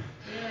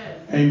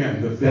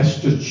 Amen. The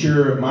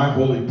vesture of my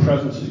holy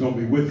presence is going to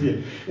be with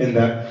you in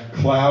that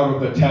cloud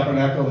of the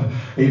tabernacle.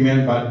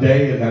 Amen. By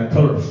day and that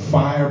pillar of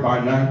fire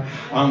by night.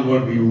 I'm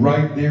going to be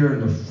right there in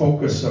the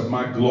focus of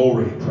my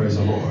glory. Praise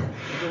the Lord.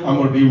 I'm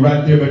going to be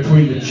right there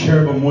between the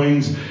cherubim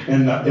wings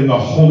in the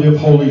Holy of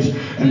Holies.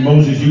 And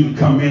Moses, you can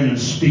come in and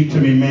speak to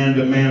me man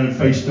to man and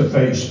face to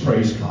face.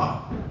 Praise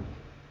God.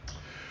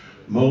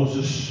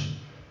 Moses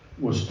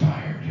was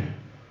tired.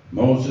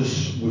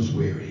 Moses was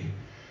weary.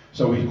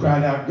 So he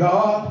cried out,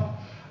 God,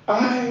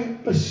 I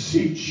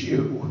beseech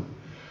you,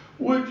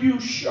 would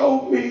you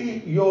show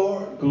me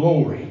your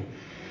glory?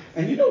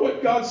 And you know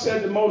what God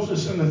said to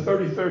Moses in the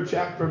 33rd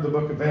chapter of the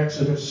book of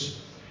Exodus?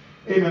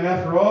 Amen.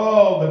 After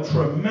all the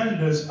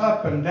tremendous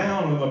up and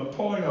down and the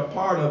pulling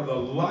apart of the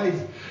life,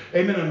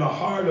 amen, in the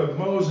heart of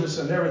Moses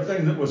and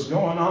everything that was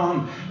going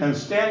on, and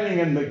standing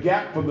in the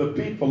gap of the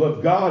people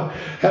of God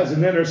as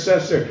an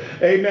intercessor,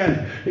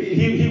 amen.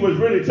 He was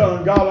really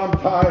telling God, I'm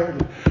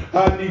tired.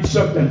 I need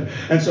something.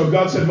 And so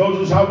God said,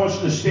 Moses, I want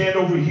you to stand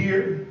over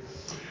here.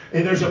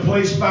 And there's a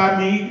place by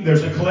me.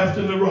 There's a cleft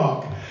in the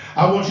rock.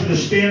 I want you to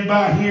stand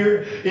by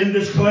here in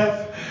this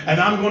cleft. And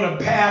I'm going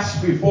to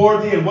pass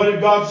before thee. And what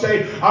did God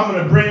say? I'm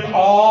going to bring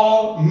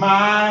all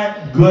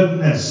my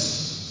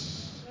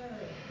goodness.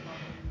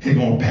 It's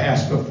going to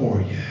pass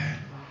before you.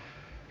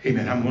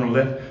 Amen. I'm going to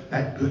let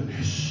that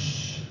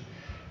goodness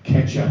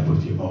catch up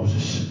with you,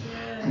 Moses.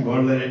 I'm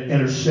going to let it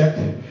intersect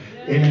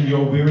in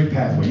your weary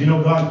pathway. You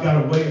know, God's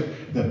got a way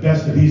of the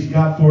best that he's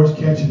got for us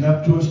catching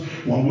up to us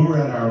when we're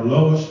at our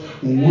lowest,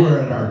 when we're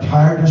at our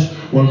tiredest,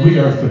 when we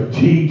are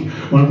fatigued,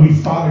 when we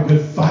fought a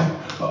good fight.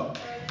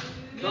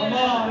 Come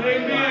on,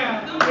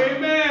 amen,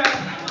 amen.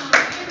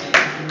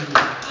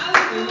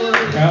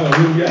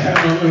 Hallelujah,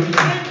 hallelujah.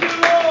 Thank you,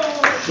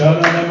 Lord.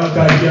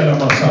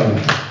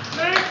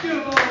 Thank you,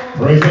 Lord.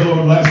 Praise the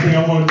Lord. Last thing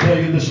I want to tell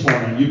you this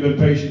morning. You've been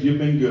patient. You've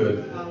been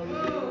good.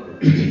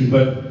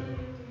 But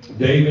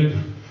David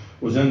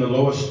was in the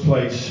lowest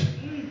place,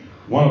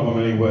 one of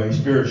them anyway,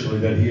 spiritually,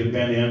 that he had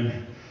been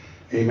in.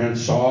 Amen.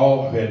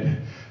 Saul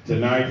had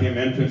denied him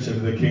entrance into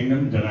the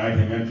kingdom, denied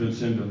him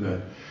entrance into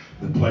the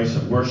place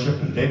of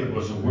worship. And David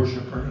was a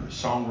worshiper and a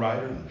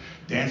songwriter and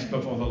danced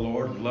before the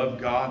Lord and loved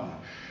God and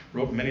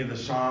wrote many of the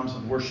psalms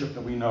of worship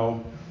that we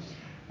know.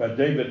 But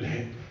David,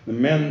 the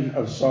men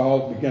of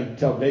Saul began to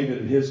tell David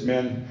and his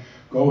men,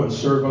 go and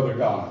serve other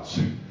gods.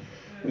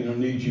 We don't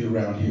need you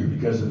around here,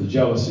 because of the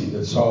jealousy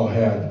that Saul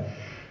had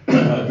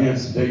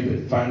against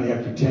David. Finally,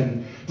 after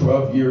 10,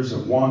 12 years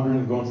of wandering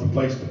and going from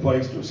place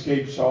to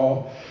escape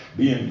Saul,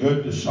 being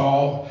good to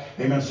Saul,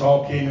 amen,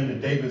 Saul came into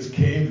David's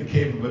cave, the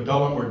cave of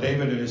Adullam, where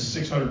David and his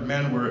 600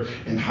 men were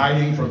in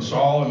hiding from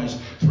Saul and his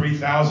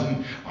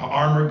 3,000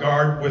 armor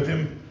guard with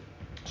him.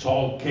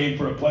 Saul came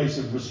for a place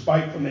of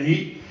respite from the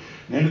heat.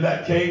 And into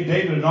that cave,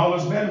 David and all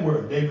his men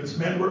were. David's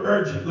men were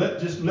urgent.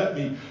 Let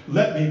me,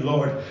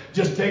 Lord,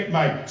 just take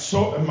my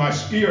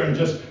spear and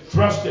just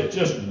thrust it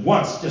just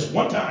once, just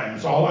one time.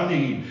 That's all I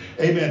need.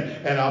 Amen.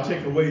 And I'll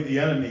take away the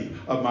enemy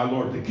of my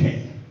Lord the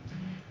King.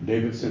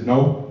 David said,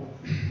 no,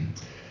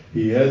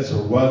 he is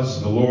or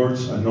was the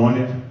Lord's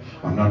anointed.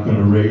 I'm not going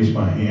to raise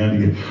my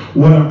hand again.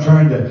 What I'm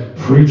trying to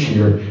preach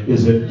here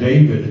is that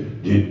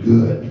David did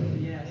good.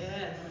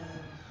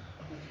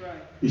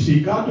 You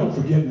see, God don't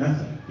forget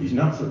nothing. He's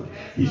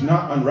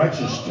not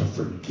unrighteous to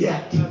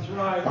forget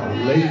our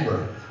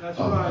labor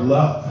of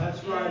love.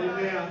 That's right,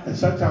 amen. And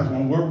sometimes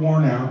when we're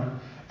worn out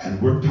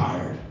and we're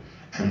tired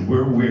and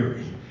we're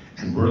weary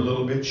and we're a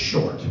little bit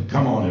short,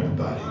 come on,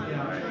 everybody.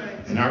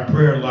 And our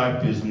prayer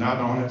life is not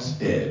on its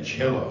edge.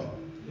 Hello.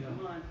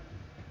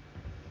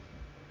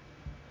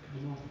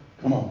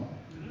 Come on.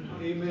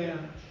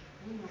 Amen.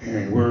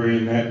 And we're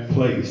in that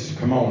place.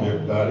 Come on,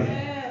 everybody.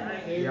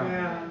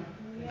 Amen.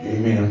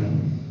 Amen.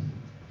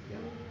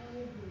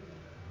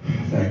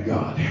 Thank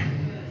God.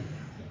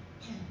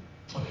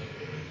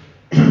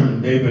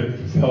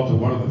 David fell to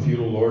one of the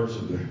feudal lords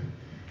of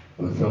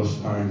the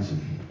Philistines,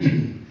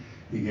 and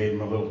he gave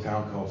him a little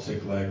town called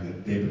Ziklag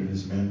that David and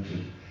his men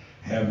could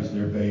have as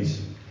their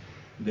base.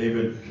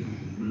 David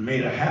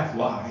made a half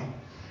lie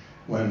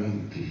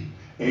when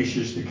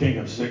Achish, the king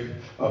of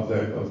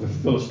the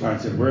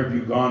Philistines, said, "Where have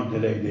you gone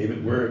today,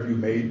 David? Where have you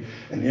made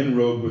an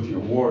inroad with your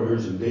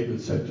warriors?" And David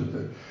said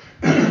to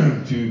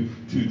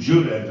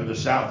Judah and to the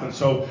south. And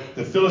so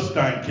the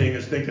Philistine king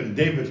is thinking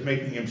David's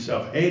making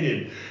himself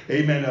hated,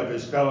 amen, of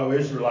his fellow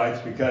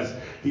Israelites, because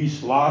he's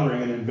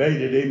slaughtering and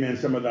invaded, amen,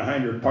 some of the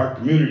Hinder Park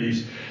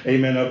communities,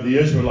 amen, of the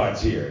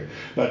Israelites here.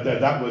 But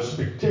that was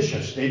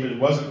fictitious. David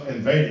wasn't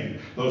invading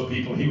those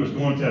people. He was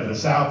going to the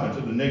south and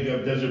to the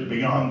Negev desert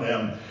beyond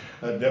them.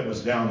 That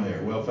was down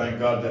there. Well, thank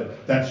God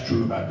that that's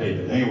true about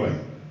David. Anyway,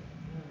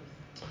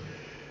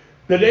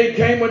 the day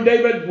came when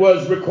David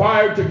was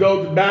required to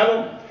go to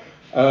battle,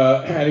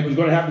 and he was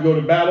going to have to go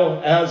to battle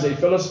as a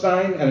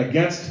Philistine and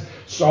against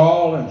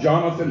Saul and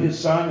Jonathan his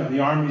son and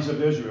the armies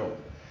of Israel.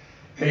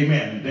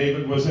 Amen.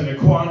 David was in a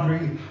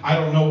quandary. I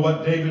don't know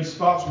what David's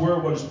thoughts were,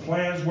 what his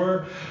plans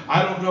were.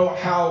 I don't know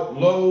how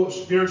low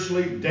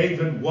spiritually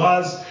David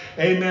was.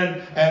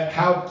 Amen. And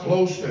how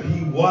close that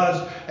he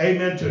was.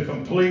 Amen. To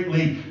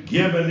completely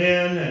giving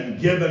in and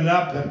giving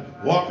up and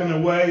walking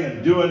away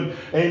and doing,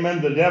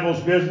 amen, the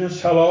devil's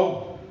business.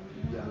 Hello?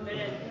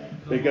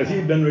 Because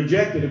he'd been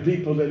rejected of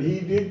people that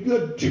he did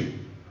good to.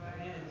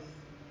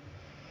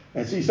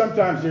 And see,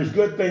 sometimes there's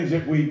good things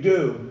that we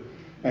do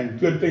and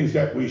good things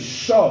that we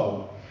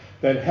sow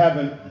that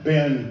haven't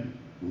been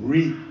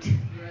reaped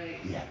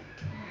yet.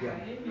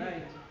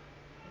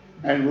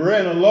 And we're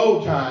in a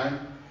low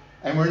time,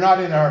 and we're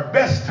not in our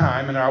best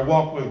time in our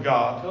walk with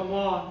God. Come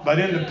on. But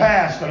in the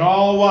past, and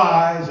all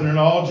wise, and in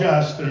all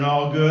just, and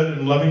all good,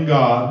 and loving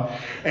God,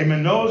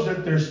 amen, knows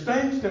that there's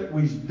things that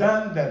we've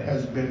done that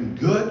has been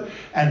good,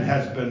 and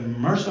has been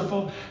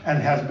merciful,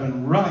 and has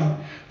been right,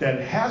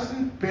 that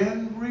hasn't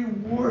been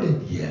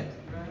rewarded yet.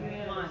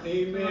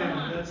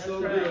 Amen. That's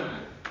so good.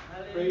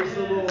 Praise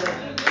the Lord.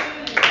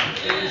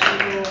 Praise the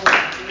Lord.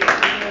 Praise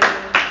the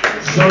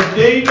Lord. So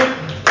David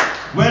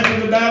went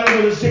to the battle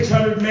with the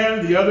 600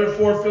 men. The other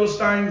 4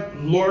 Philistines,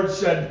 the Lord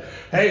said,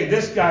 hey,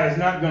 this guy is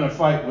not going to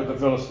fight with the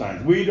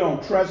Philistines. We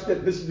don't trust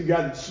it. This is the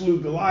guy that slew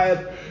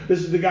Goliath.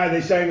 This is the guy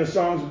they sang the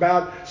songs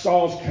about.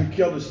 Saul's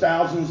killed his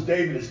thousands.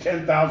 David is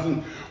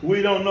 10,000.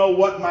 We don't know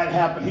what might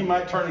happen. He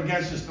might turn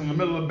against us in the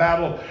middle of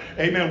battle.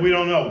 Amen. We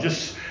don't know.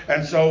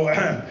 And so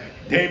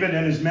David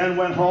and his men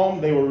went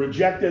home. They were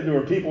rejected. There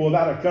were people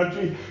without a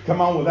country.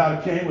 Come on, without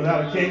a king,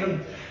 without a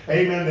kingdom.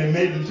 Amen. They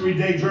made the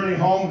 3-day journey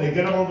home. They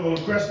get over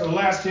the crest of the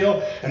last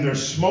hill, and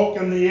there's smoke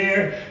in the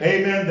air.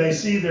 Amen. They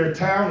see their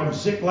town of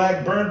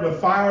Ziklag burned with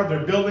fire.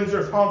 Their buildings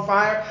are on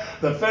fire.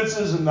 The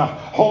fences and the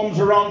homes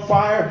are on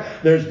fire.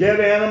 There's dead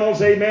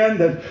animals. Amen.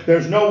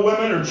 There's no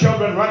women or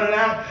children running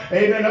out.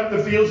 Amen. Up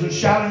the fields and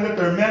shouting that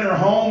their men are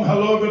home.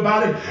 Hello,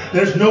 everybody.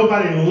 There's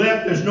nobody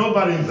left. There's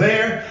nobody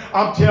there.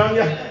 I'm telling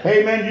you.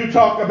 Amen. You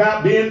talk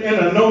about being in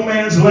a no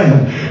man's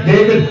land.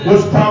 David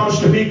was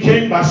promised to be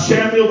king by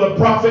Samuel the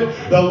prophet,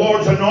 the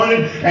Lord's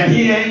anointed, and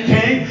he ain't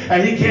king,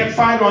 and he can't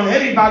fight on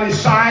anybody's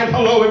side.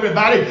 Hello,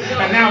 everybody.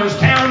 And now his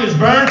town is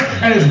burned,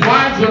 and his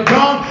wives are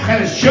gone,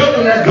 and his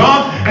children are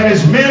gone, and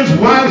his men's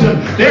wives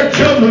and their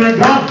children are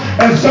gone,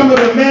 and some of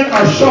the men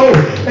are so,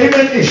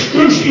 amen,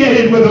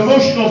 excruciated with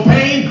emotional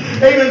pain,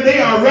 amen, they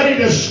are ready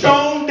to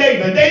stone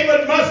David.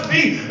 David must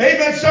be,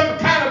 amen, some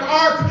kind of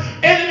arch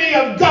enemy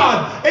of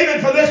God, amen,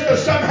 for this to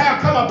somehow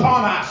come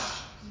upon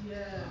us.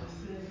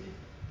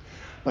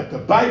 But the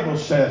Bible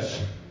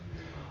says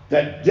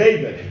that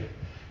David,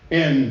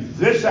 in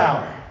this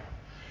hour,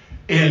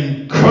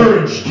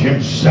 encouraged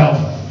himself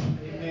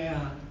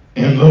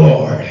in the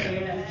Lord.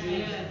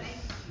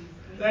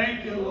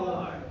 Thank you,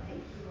 Lord.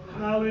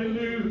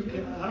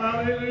 Hallelujah.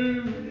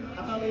 Hallelujah.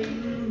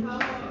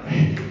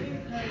 Hallelujah.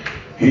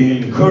 He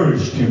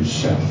encouraged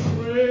himself.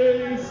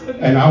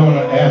 And I want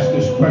to ask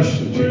this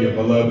question to you,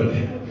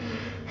 beloved.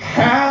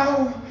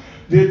 How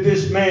did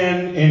this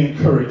man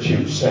encourage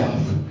himself?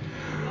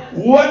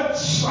 What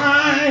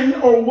sign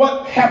or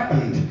what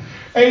happened,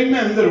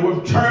 amen, that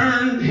would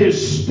turn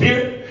his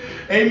spirit,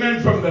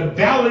 amen, from the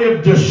valley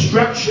of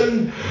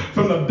destruction,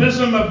 from the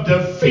bosom of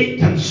defeat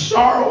and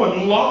sorrow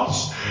and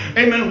loss,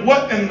 amen,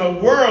 what in the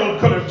world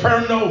could have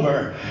turned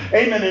over,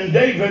 amen, in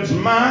David's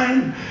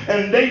mind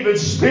and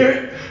David's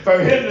spirit for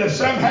him to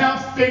somehow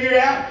figure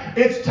out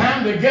it's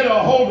time to get a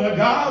hold of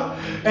God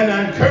and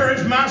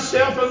encourage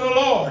myself in the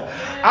Lord?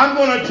 I'm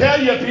going to tell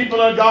you,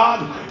 people of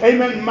God,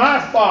 amen, my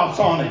thoughts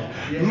on it.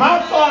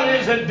 My thought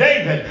is that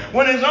David,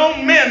 when his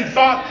own men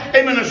thought,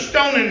 amen, of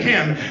stoning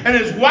him, and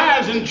his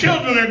wives and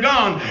children are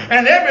gone,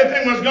 and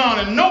everything was gone,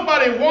 and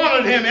nobody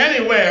wanted him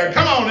anywhere.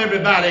 Come on,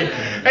 everybody.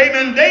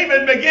 Amen.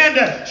 David began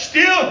to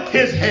still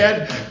his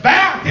head,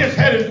 bow his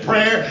head in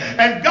prayer,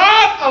 and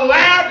God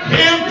allowed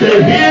him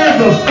to hear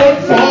the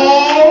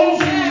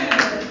footfalls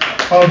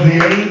of the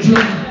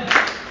angel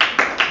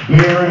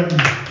bearing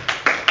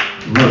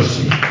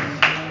mercy.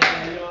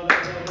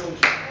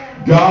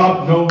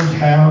 God knows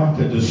how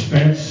to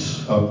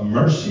dispense of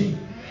mercy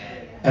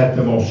at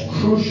the most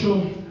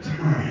crucial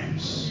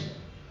times,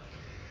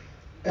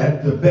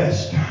 at the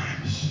best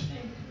times,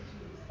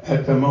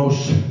 at the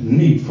most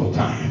needful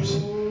times.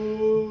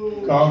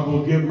 God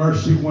will give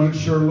mercy when it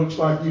sure looks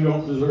like you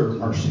don't deserve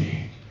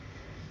mercy.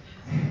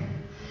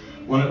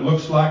 When it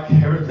looks like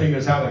everything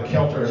is out of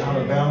kilter and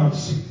out of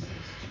balance,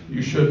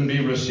 you shouldn't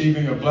be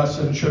receiving a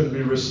blessing, shouldn't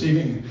be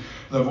receiving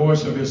the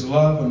voice of his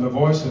love and the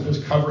voice of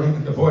his covering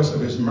and the voice of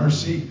his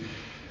mercy.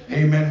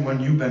 Amen. When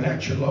you've been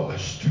at your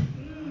lowest.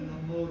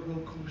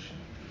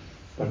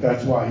 But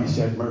that's why he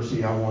said,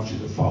 mercy, I want you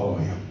to follow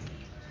him.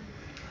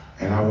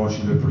 And I want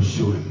you to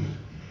pursue him.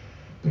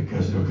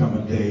 Because there'll come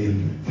a day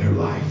in their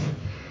life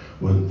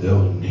when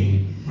they'll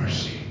need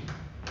mercy.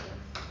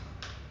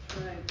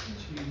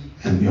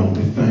 And the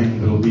only thing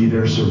that'll be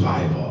their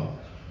survival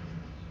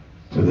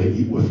till they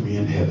eat with me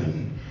in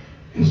heaven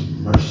is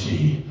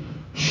mercy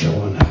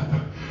showing up.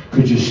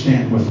 Could you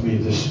stand with me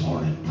this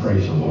morning?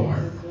 Praise the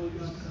Lord.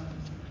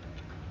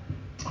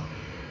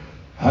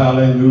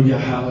 hallelujah,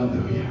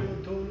 hallelujah.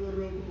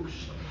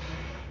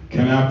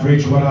 Can I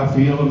preach what I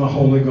feel in the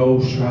Holy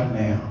Ghost right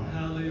now?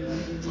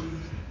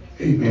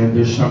 Amen.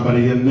 There's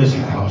somebody in this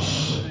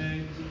house.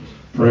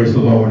 Praise the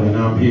Lord. And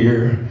I'm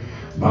here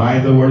by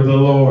the word of the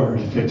Lord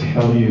to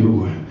tell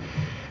you,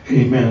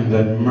 amen,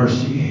 that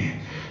mercy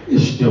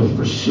is still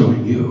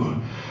pursuing you.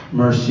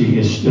 Mercy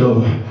is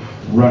still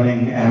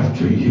running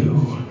after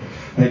you.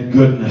 That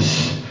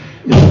goodness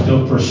is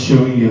still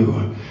pursuing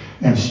you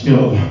and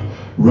still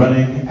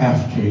running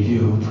after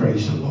you.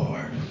 Praise the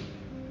Lord.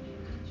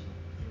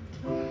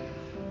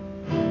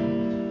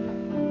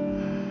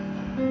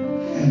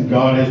 And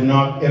God has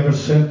not ever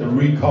sent the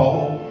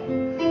recall.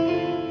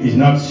 He's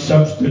not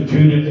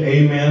substituted,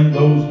 amen,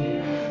 those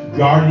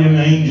guardian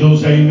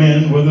angels,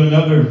 amen, with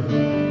another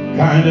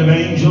kind of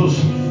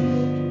angels.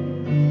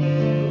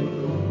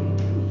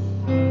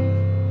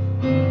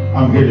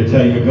 I'm here to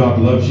tell you God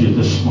loves you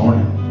this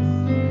morning.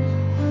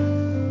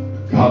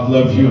 God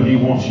loves you and He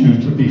wants you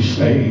to be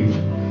saved.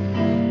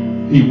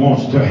 He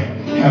wants to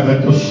have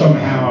it to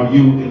somehow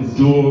you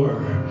endure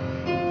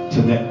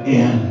to the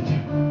end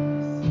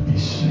to be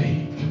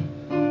saved.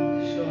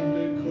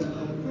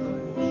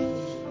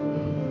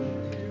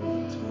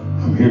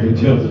 I'm here to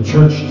tell the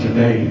church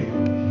today,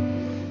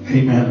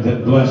 amen,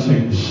 that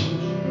blessings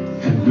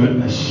and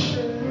goodness,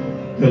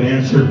 that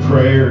answered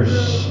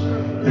prayers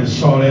and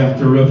sought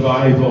after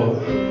revival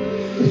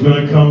is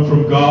going to come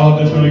from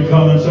God. It's going to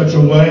come in such a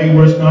way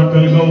where it's not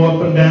going to go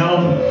up and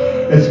down.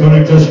 It's going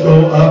to just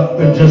go up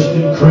and just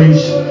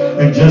increase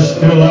and just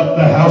fill up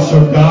the house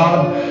of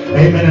God.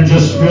 Amen. And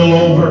just spill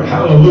over.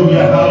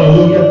 Hallelujah.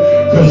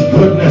 Hallelujah. Because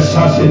goodness,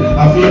 I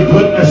feel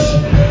goodness.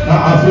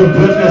 I feel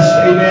goodness.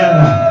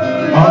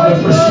 Amen. On the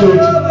pursuit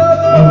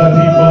of the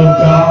people of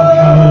God.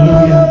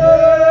 Hallelujah.